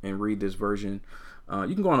app and read this version.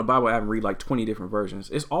 You can go on the Bible app and read like 20 different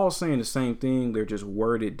versions. It's all saying the same thing. They're just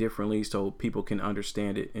worded differently so people can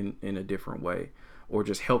understand it in a different way, or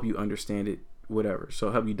just help you understand it, whatever.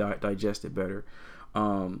 So help you digest it better.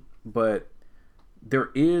 But there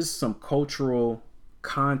is some cultural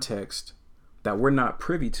context that we're not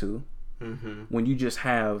privy to when you just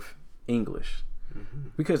have English.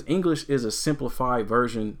 Because English is a simplified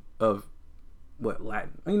version of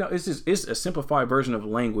Latin. It's a simplified version of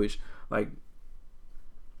language. Like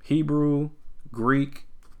Hebrew, Greek,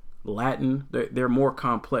 Latin, they're more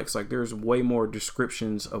complex. Like there's way more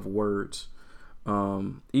descriptions of words.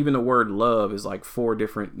 Even the word love is like 4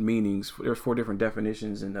 different meanings. There's 4 different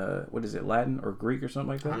definitions in what is it, Latin or Greek or something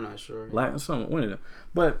like that? I'm not sure. Latin, one of them.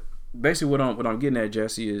 But basically what I'm getting at,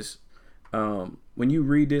 Jesse, is when you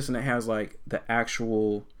read this and it has like the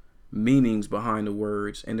actual meanings behind the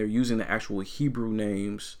words, and they're using the actual Hebrew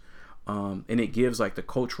names, and it gives like the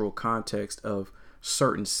cultural context of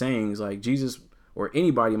certain sayings. Like Jesus or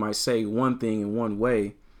anybody might say one thing in one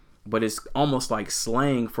way, but it's almost like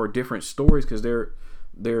slang for different stories, because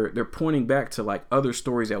they're pointing back to like other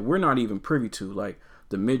stories that we're not even privy to, like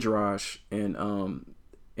the Midrash and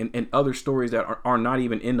other stories that are not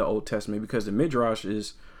even in the Old Testament, because the Midrash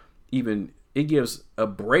it gives a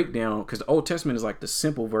breakdown, because the Old Testament is like the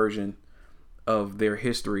simple version of their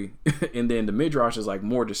history, and then the Midrash is like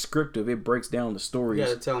more descriptive. It breaks down the stories. You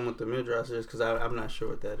gotta tell them what the Midrash is, because I'm not sure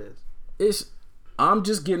what that is. I'm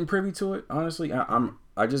just getting privy to it, honestly.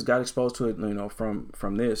 I just got exposed to it,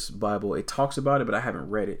 from this Bible. It talks about it, but I haven't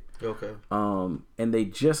read it. Okay.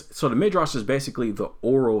 And so the Midrash is basically the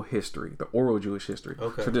oral history, the oral Jewish history.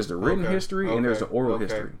 Okay. So there's the written history and there's the oral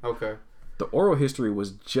history. Okay. The oral history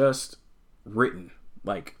was just written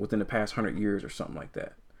like within the past 100 years or something like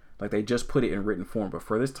that. Like they just put it in written form, but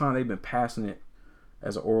for this time they've been passing it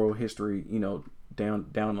as an oral history, down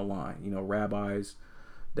the line. Rabbis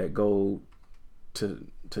that go to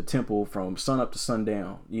temple from sun up to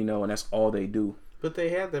sundown, and that's all they do. But they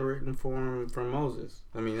had the written form from Moses.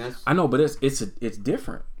 I know, but it's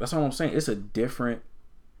different. That's all I'm saying. It's a different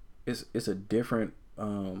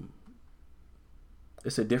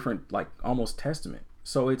like almost testament.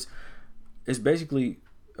 So it's basically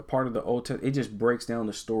a part of the Old Testament. It just breaks down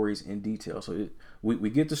the stories in detail. So we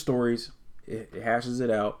get the stories, it hashes it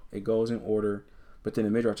out, it goes in order, but then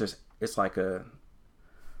the Midrash it's like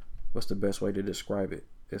what's the best way to describe it?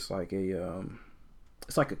 It's like it's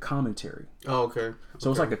it's like a commentary. Oh, okay.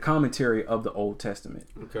 So it's like a commentary of the Old Testament.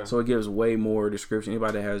 Okay. So it gives way more description.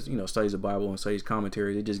 Anybody that has, studies the Bible and studies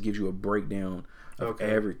commentaries, it just gives you a breakdown of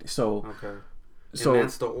everything. So okay. So and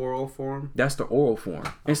that's the oral form? That's the oral form.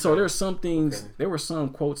 And so there's some things, there were some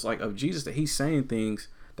quotes like of Jesus that he's saying things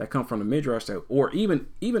that come from the Midrash that, or even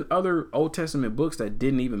other Old Testament books that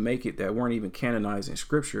didn't even make it, that weren't even canonized in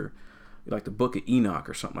scripture, like the book of Enoch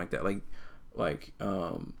or something like that.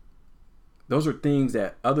 Those are things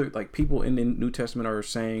that other like people in the New Testament are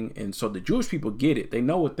saying, and so the Jewish people get it. They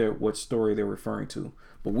know what story they're referring to,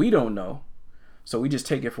 but we don't know. So we just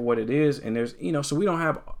take it for what it is, and there's so we don't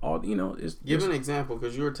have all Give an example,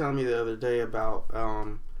 because you were telling me the other day about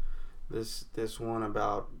this one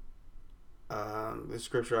about the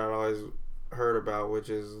scripture I've always heard about, which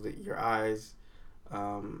is that your eyes.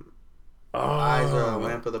 Eyes are a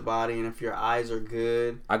lamp of the body, and if your eyes are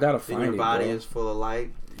good, I gotta find then your body bro. is full of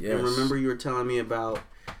light. Yes. And remember, you were telling me about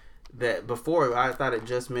that before. I thought it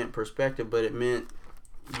just meant perspective, but it meant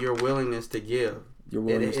your willingness to give. Your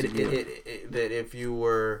willingness to give. That if you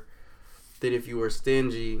were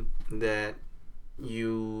stingy, that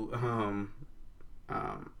you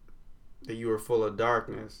that you were full of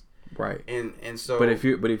darkness. Right. And so but if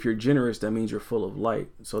you're generous, that means you're full of light.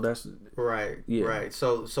 So that's right. Yeah. Right.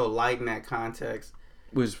 So light in that context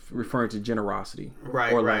was referring to generosity.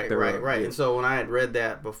 Right. Or right. Right. Yeah. And so when I had read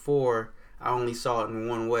that before, I only saw it in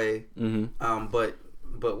one way. Mm-hmm.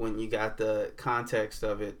 But when you got the context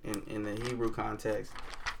of it in the Hebrew context,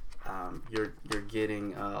 you're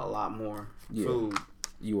getting a lot more food.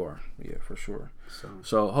 You are, for sure.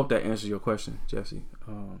 So I hope that answers your question, Jesse.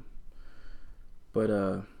 But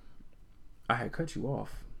I had cut you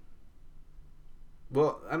off.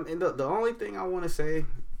 Well, I mean, the only thing I want to say,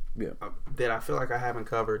 that I feel like I haven't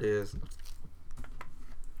covered is,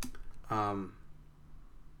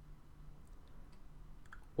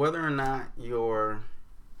 whether or not you're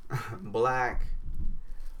black,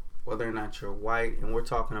 whether or not you're white, and we're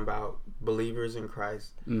talking about believers in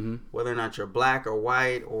Christ, whether or not you're black or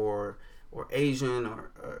white or Asian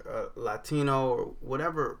or Latino or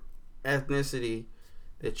whatever ethnicity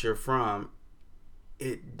that you're from,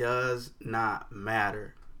 it does not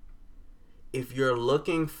matter. If you're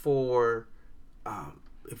looking for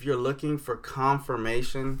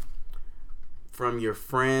confirmation from your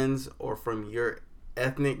friends or from your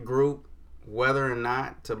ethnic group, whether or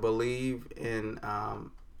not to believe in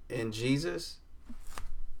Jesus,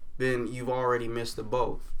 then you've already missed the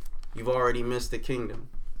boat. You've already missed the kingdom.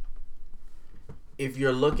 If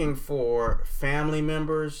you're looking for family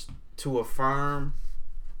members to affirm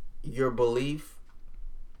your belief,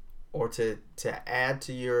 or to add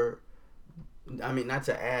to your, I mean, not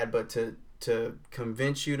to add, but to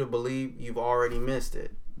convince you to believe, you've already missed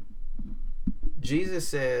it. Jesus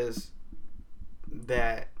says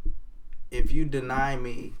that if you deny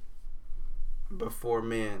me before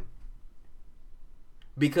men,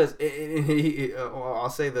 because I'll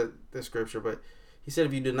say the scripture, but he said,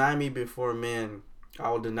 if you deny me before men, I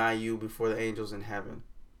will deny you before the angels in heaven.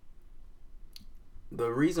 The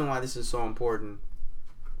reason why this is so important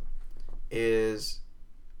is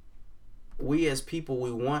we as people,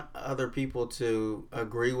 we want other people to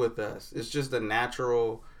agree with us. It's just it's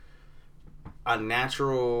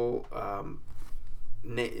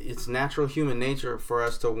natural human nature for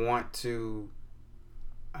us to want to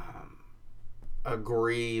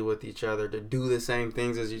agree with each other, to do the same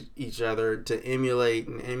things as each other, to emulate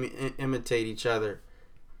and imitate each other.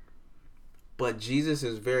 But Jesus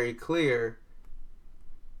is very clear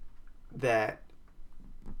that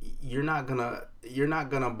you're not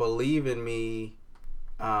gonna believe in me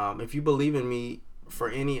if you believe in me for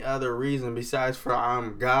any other reason besides for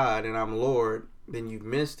I'm God and I'm Lord, then you've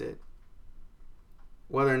missed it.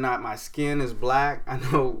 Whether or not my skin is black, I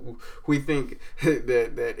know we think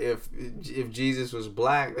that if Jesus was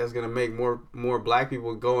black, that's gonna make more black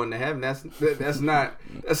people go into heaven. That's not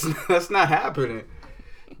happening.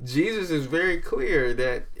 Jesus is very clear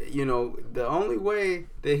that the only way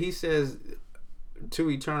that he says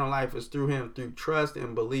to eternal life is through him, through trust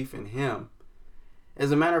and belief in him.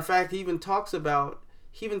 As a matter of fact, he even talks about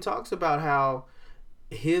how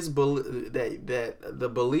that the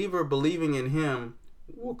believer believing in him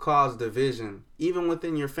will cause division even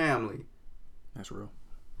within your family. That's real.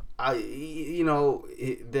 That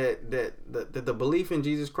the belief in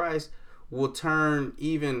Jesus Christ will turn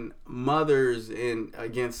even mothers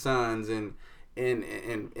against sons, and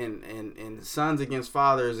sons against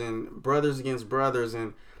fathers, and brothers against brothers,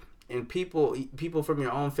 and people from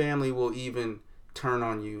your own family will even turn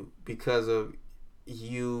on you because of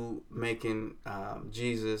you making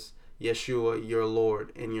Jesus, Yeshua, your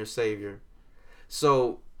Lord and your Savior.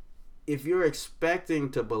 So if you're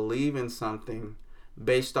expecting to believe in something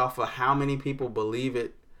based off of how many people believe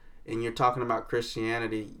it, and you're talking about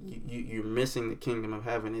Christianity, you're missing the kingdom of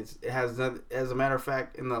heaven. It has, as a matter of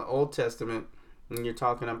fact, in the Old Testament, when you're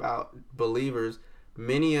talking about believers,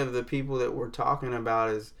 many of the people that we're talking about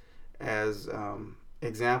as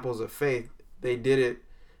examples of faith, they did it.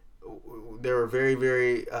 There were very,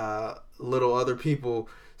 very little other people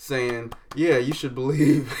saying, yeah, you should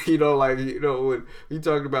believe. When we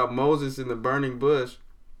talked about Moses in the burning bush,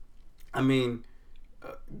 I mean,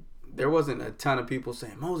 there wasn't a ton of people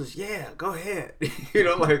saying, Moses, yeah, go ahead.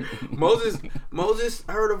 Moses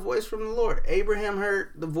heard a voice from the Lord. Abraham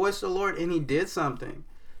heard the voice of the Lord, and he did something.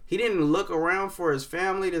 He didn't look around for his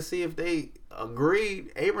family to see if they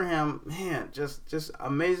agreed. Abraham, man, just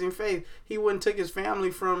amazing faith. He went and took his family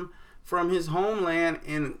from his homeland,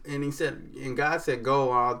 and he said, and God said,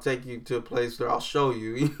 go, I'll take you to a place where I'll show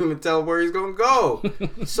you. He didn't even tell him where he's going to go.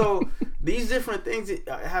 So these different things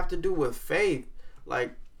have to do with faith.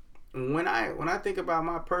 Like, when I think about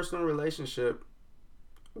my personal relationship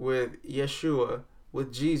with Yeshua,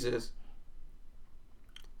 with Jesus,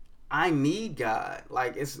 I need God.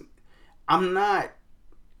 Like, I'm not,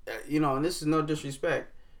 and this is no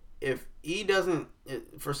disrespect. If he doesn't,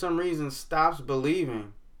 for some reason, stops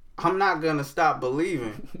believing, I'm not going to stop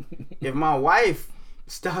believing. If my wife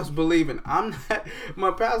stops believing, I'm not.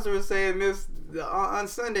 My pastor was saying this on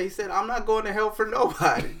Sunday. He said, I'm not going to hell for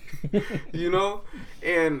nobody.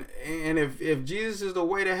 And if Jesus is the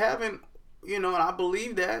way to heaven, and I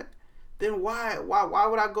believe that, then why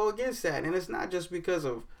would I go against that? And it's not just because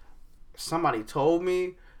of somebody told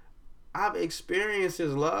me. I've experienced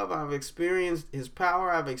his love. I've experienced his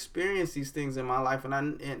power. I've experienced these things in my life, and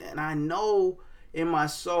I know in my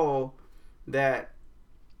soul that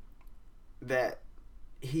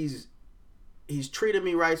he's treated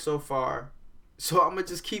me right so far. So I'm gonna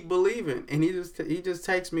just keep believing, and he just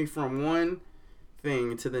takes me from one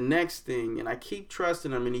thing to the next thing, and I keep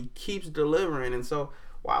trusting him, and he keeps delivering. And so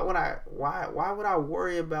why would I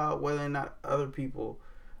worry about whether or not other people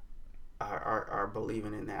are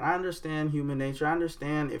believing in that? I understand human nature. I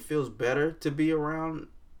understand it feels better to be around,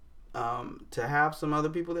 to have some other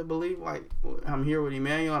people that believe. Like, I'm here with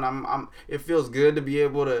Emmanuel, and it feels good to be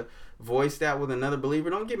able to voice that with another believer.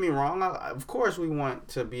 Don't get me wrong. Of course we want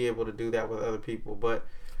to be able to do that with other people, but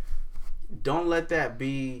don't let that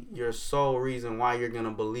be your sole reason why you're going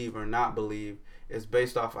to believe or not believe. It's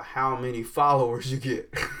based off of how many followers you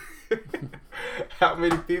get. How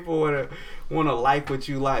many people want to like what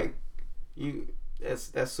you like.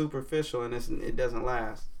 That's superficial, and it doesn't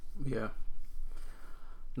last. Yeah.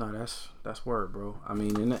 No, that's word, bro. I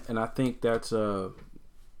mean, and I think that's a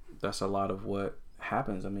lot of what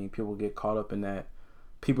happens. I mean, people get caught up in that.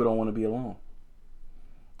 People don't want to be alone,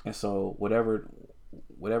 and so whatever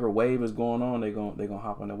wave is going on, they're gonna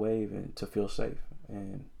hop on the wave and to feel safe.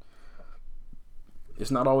 And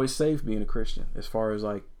it's not always safe being a Christian, as far as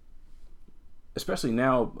like, especially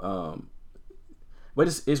now. But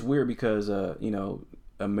it's weird because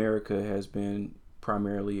America has been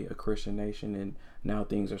primarily a Christian nation, and now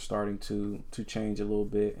things are starting to change a little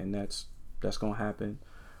bit, and that's gonna happen.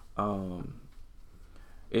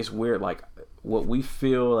 It's weird, like what we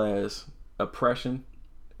feel as oppression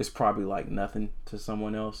is probably like nothing to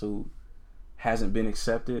someone else who hasn't been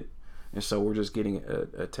accepted, and so we're just getting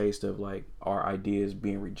a taste of like our ideas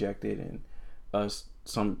being rejected, and us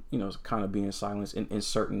kind of being silenced in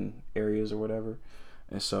certain areas or whatever.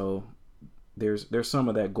 And so there's some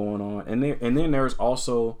of that going on, and then there's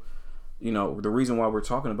also, the reason why we're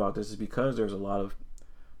talking about this is because there's a lot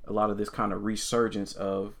of this kind of resurgence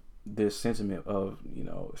of this sentiment of,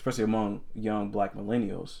 especially among young black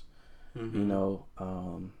millennials. Mm-hmm.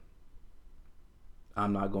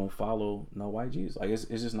 I'm not gonna follow no white Jesus. Like, it's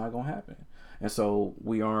just not gonna happen. And so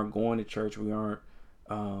we aren't going to church. We aren't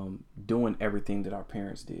doing everything that our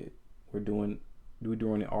parents did. We're doing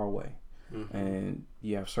it our way. Mm-hmm. And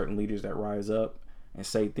you have certain leaders that rise up and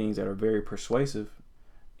say things that are very persuasive,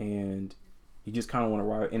 and you just kind of want to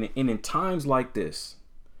ride. And in times like this,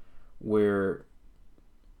 where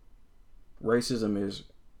racism is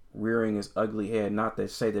rearing its ugly head, not to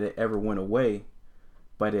say that it ever went away,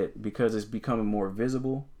 but because it's becoming more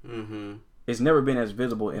visible. Mm-hmm. It's never been as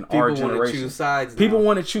visible in our generation. People want to choose sides now. People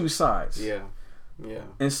want to choose sides. Yeah.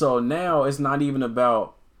 And so now it's not even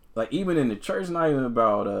about, like, even in the church, not even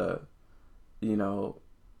about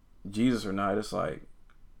Jesus or not. It's like,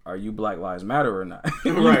 are you Black Lives Matter or not?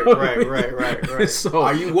 Right. So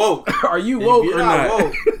are you woke? Are you woke or not?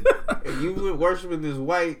 Woke, if you worshiping this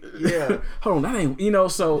white, yeah. Hold on, that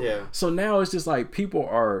ain't, so. Yeah. So now it's just like people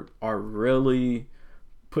are really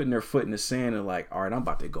putting their foot in the sand and like, all right, I'm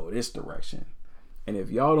about to go this direction. And if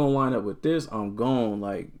y'all don't line up with this, I'm gone.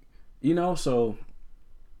 Like, you know, so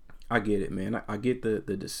I get it, man. I get the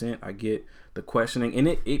dissent. I get the questioning.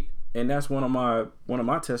 And and that's one of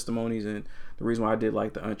my testimonies, and the reason why I did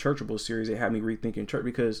like the Unchurchable series. It had me rethinking church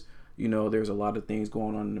because, you know, there's a lot of things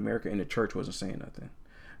going on in America and the church wasn't saying nothing.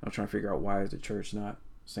 I'm trying to figure out, why is the church not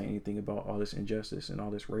saying anything about all this injustice and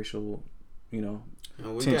all this racial, you know,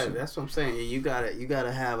 tension. That's what I'm saying. You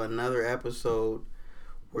gotta have another episode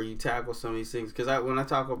where you tackle some of these things. Because when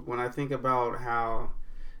I think about how,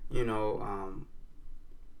 you know,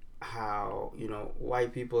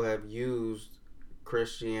 white people have used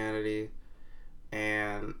Christianity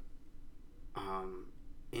and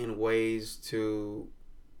in ways to,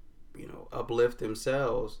 you know, uplift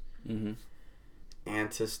themselves, mm-hmm.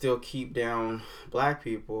 and to still keep down black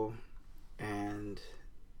people, and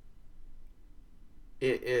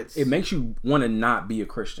it makes you want to not be a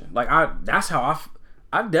Christian. Like that's how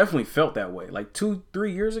I definitely felt that way. Like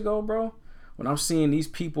 2-3 years ago, bro, when I'm seeing these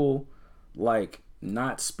people like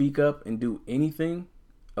not speak up and do anything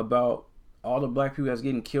about all the black people that's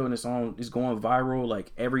getting killed, and it's going viral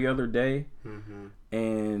like every other day, mm-hmm.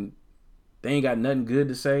 and they ain't got nothing good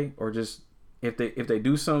to say, or just if they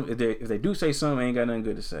do say something, they ain't got nothing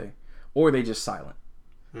good to say, or they just silent.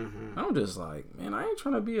 Mm-hmm. I'm just like, man, I ain't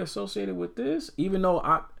trying to be associated with this, even though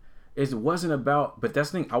it wasn't about. But that's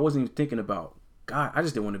the thing, I wasn't even thinking about God. I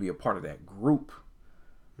just didn't want to be a part of that group.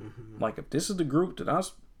 Mm-hmm. Like, if this is the group that I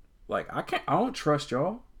was like, I don't trust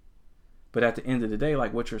y'all. But at the end of the day,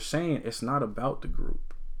 like what you're saying, it's not about the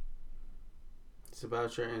group. It's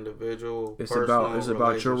about your individual. It's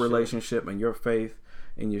about your relationship and your faith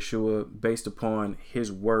in Yeshua, based upon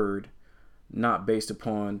His word, not based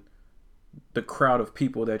upon the crowd of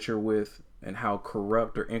people that you're with and how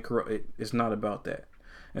corrupt or incorrupt. It's not about that.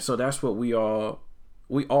 And so that's what we all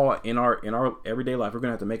in our everyday life, we're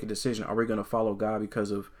gonna have to make a decision. Are we gonna follow God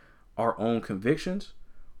because of our own convictions,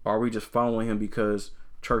 or are we just following Him because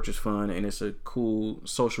church is fun and it's a cool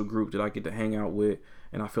social group that I get to hang out with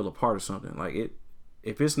and I feel a part of something? Like,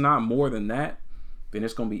 if it's not more than that, then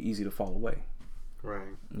it's gonna be easy to fall away.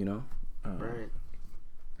 Right. You know. Right.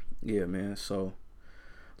 Yeah, man. So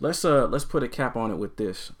let's put a cap on it with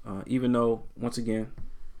this. Even though, once again,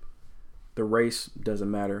 the race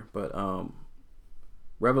doesn't matter, but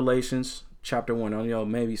Revelations chapter 1. I know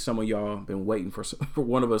maybe some of y'all have been waiting for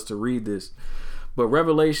one of us to read this, but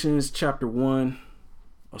Revelations chapter 1.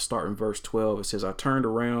 I'll start in verse 12. It says, I turned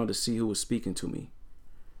around to see who was speaking to me.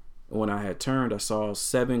 And when I had turned, I saw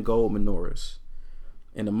 7 gold menorahs.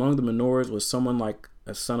 And among the menorahs was someone like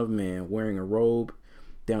a son of man, wearing a robe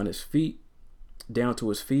down to his feet,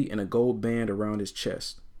 and a gold band around his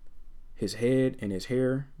chest. His head and his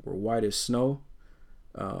hair were white as snow.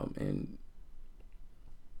 And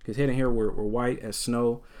his head and hair were white as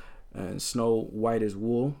snow, and snow white as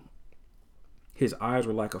wool. His eyes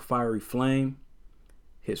were like a fiery flame.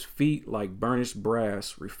 His feet like burnished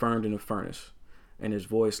brass refined in a furnace, and his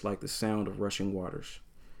voice like the sound of rushing waters.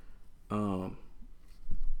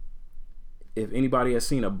 If anybody has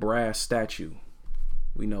seen a brass statue,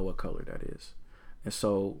 we know what color that is. And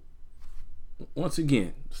so, once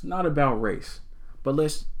again, it's not about race. But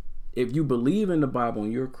if you believe in the Bible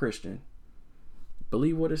and you're a Christian,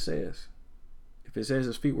 believe what it says. If it says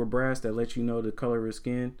his feet were brass, that lets you know the color of his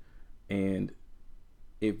skin. And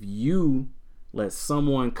if you let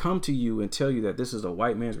someone come to you and tell you that this is a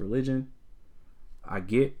white man's religion, I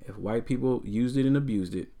get if white people used it and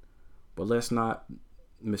abused it, but let's not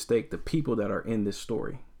mistake the people that are in this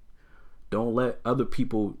story. Don't let other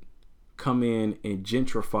people come in and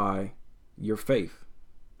gentrify your faith.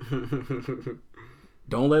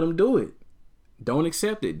 Don't let them do it. Don't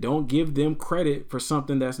accept it. Don't give them credit for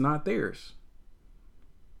something that's not theirs.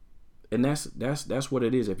 And that's what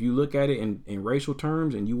it is. If you look at it in racial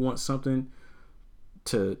terms and you want something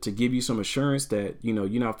to give you some assurance that, you know,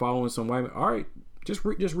 you're not following some white man, all right, just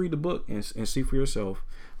read the book and see for yourself.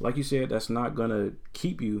 Like you said, that's not gonna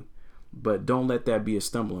keep you, but don't let that be a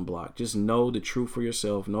stumbling block. Just know the truth for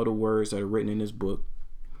yourself. Know the words that are written in this book,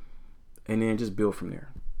 and then just build from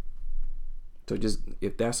there. So just,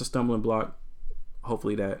 if that's a stumbling block,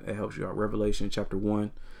 hopefully that helps you out. Revelation chapter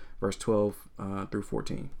 1, verse 12 through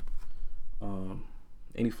 14.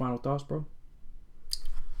 Any final thoughts, bro?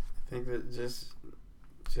 I think that just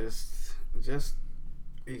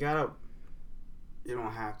you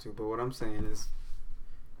don't have to, but what I'm saying is,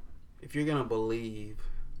 if you're gonna believe,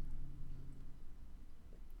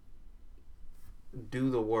 do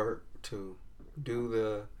the work too. Do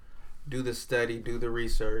the study, do the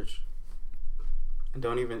research.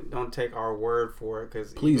 don't take our word for it,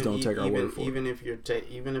 because please don't take our word for even it. If you're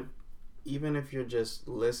even if you're just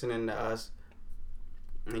listening to us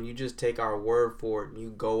and you just take our word for it and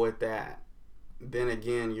you go with that, then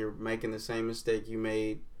again you're making the same mistake you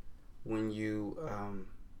made when you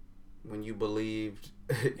believed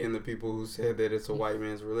in the people who said that it's a white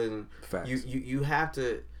man's religion. Facts. You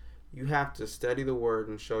have to study the word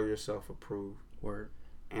and show yourself approved. Word.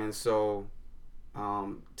 And so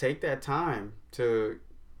take that time to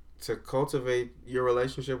cultivate your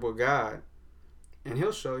relationship with God, and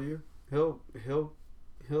He'll show you. He'll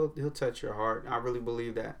touch your heart. I really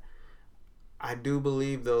believe that. I do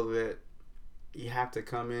believe though that you have to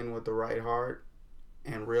come in with the right heart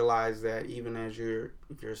and realize that even as you're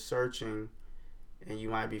searching and you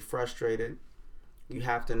might be frustrated, you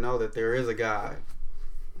have to know that there is a God.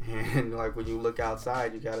 And like when you look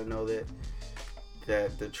outside, you got to know that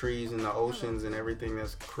the trees and the oceans and everything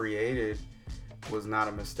that's created was not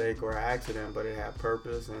a mistake or an accident, but it had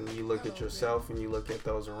purpose. And you look at yourself and you look at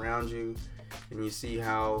those around you and you see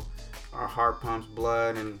how our heart pumps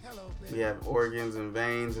blood and we have organs and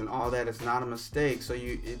veins and all that. It's not a mistake. So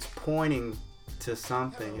it's pointing to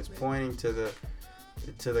something. It's pointing to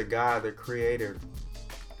the God, the creator.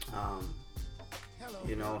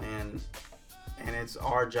 And it's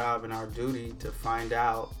our job and our duty to find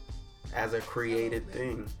out as a created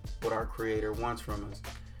thing what our creator wants from us.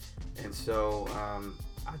 And so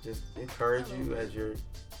I just encourage you as you're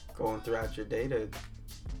going throughout your day to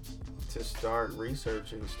start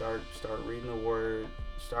researching, start reading the word,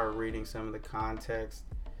 start reading some of the context,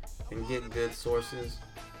 and get good sources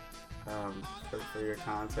for your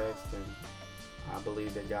context. And I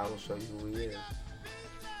believe that God will show you who He is.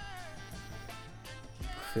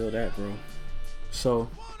 I feel that, bro. So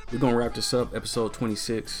we're gonna wrap this up, episode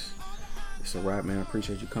 26. It's a wrap, man. I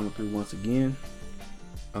appreciate you coming through once again.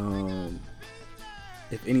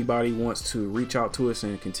 If anybody wants to reach out to us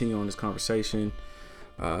and continue on this conversation,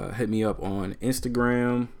 hit me up on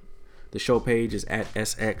Instagram. The show page is at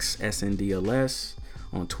SXSNDLS.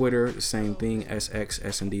 On Twitter, the same thing,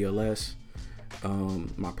 SXSNDLS.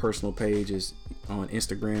 My personal page is on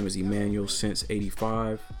Instagram is Emmanuel Sense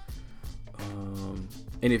 85.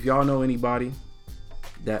 And if y'all know anybody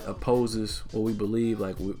that opposes what we believe,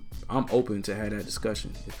 I'm open to have that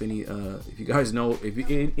discussion. If you guys know, if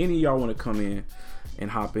any of y'all want to come in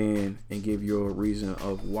and hop in and give your reason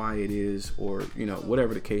of why it is, or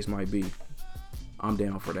whatever the case might be, I'm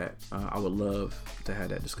down for that. I would love to have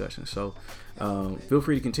that discussion. So feel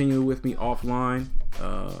free to continue with me offline.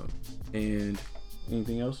 And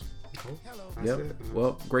anything else? Cool. Yep.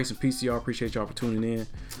 Well, grace and peace to y'all. Appreciate y'all for tuning in. All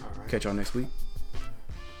right. Catch y'all next week.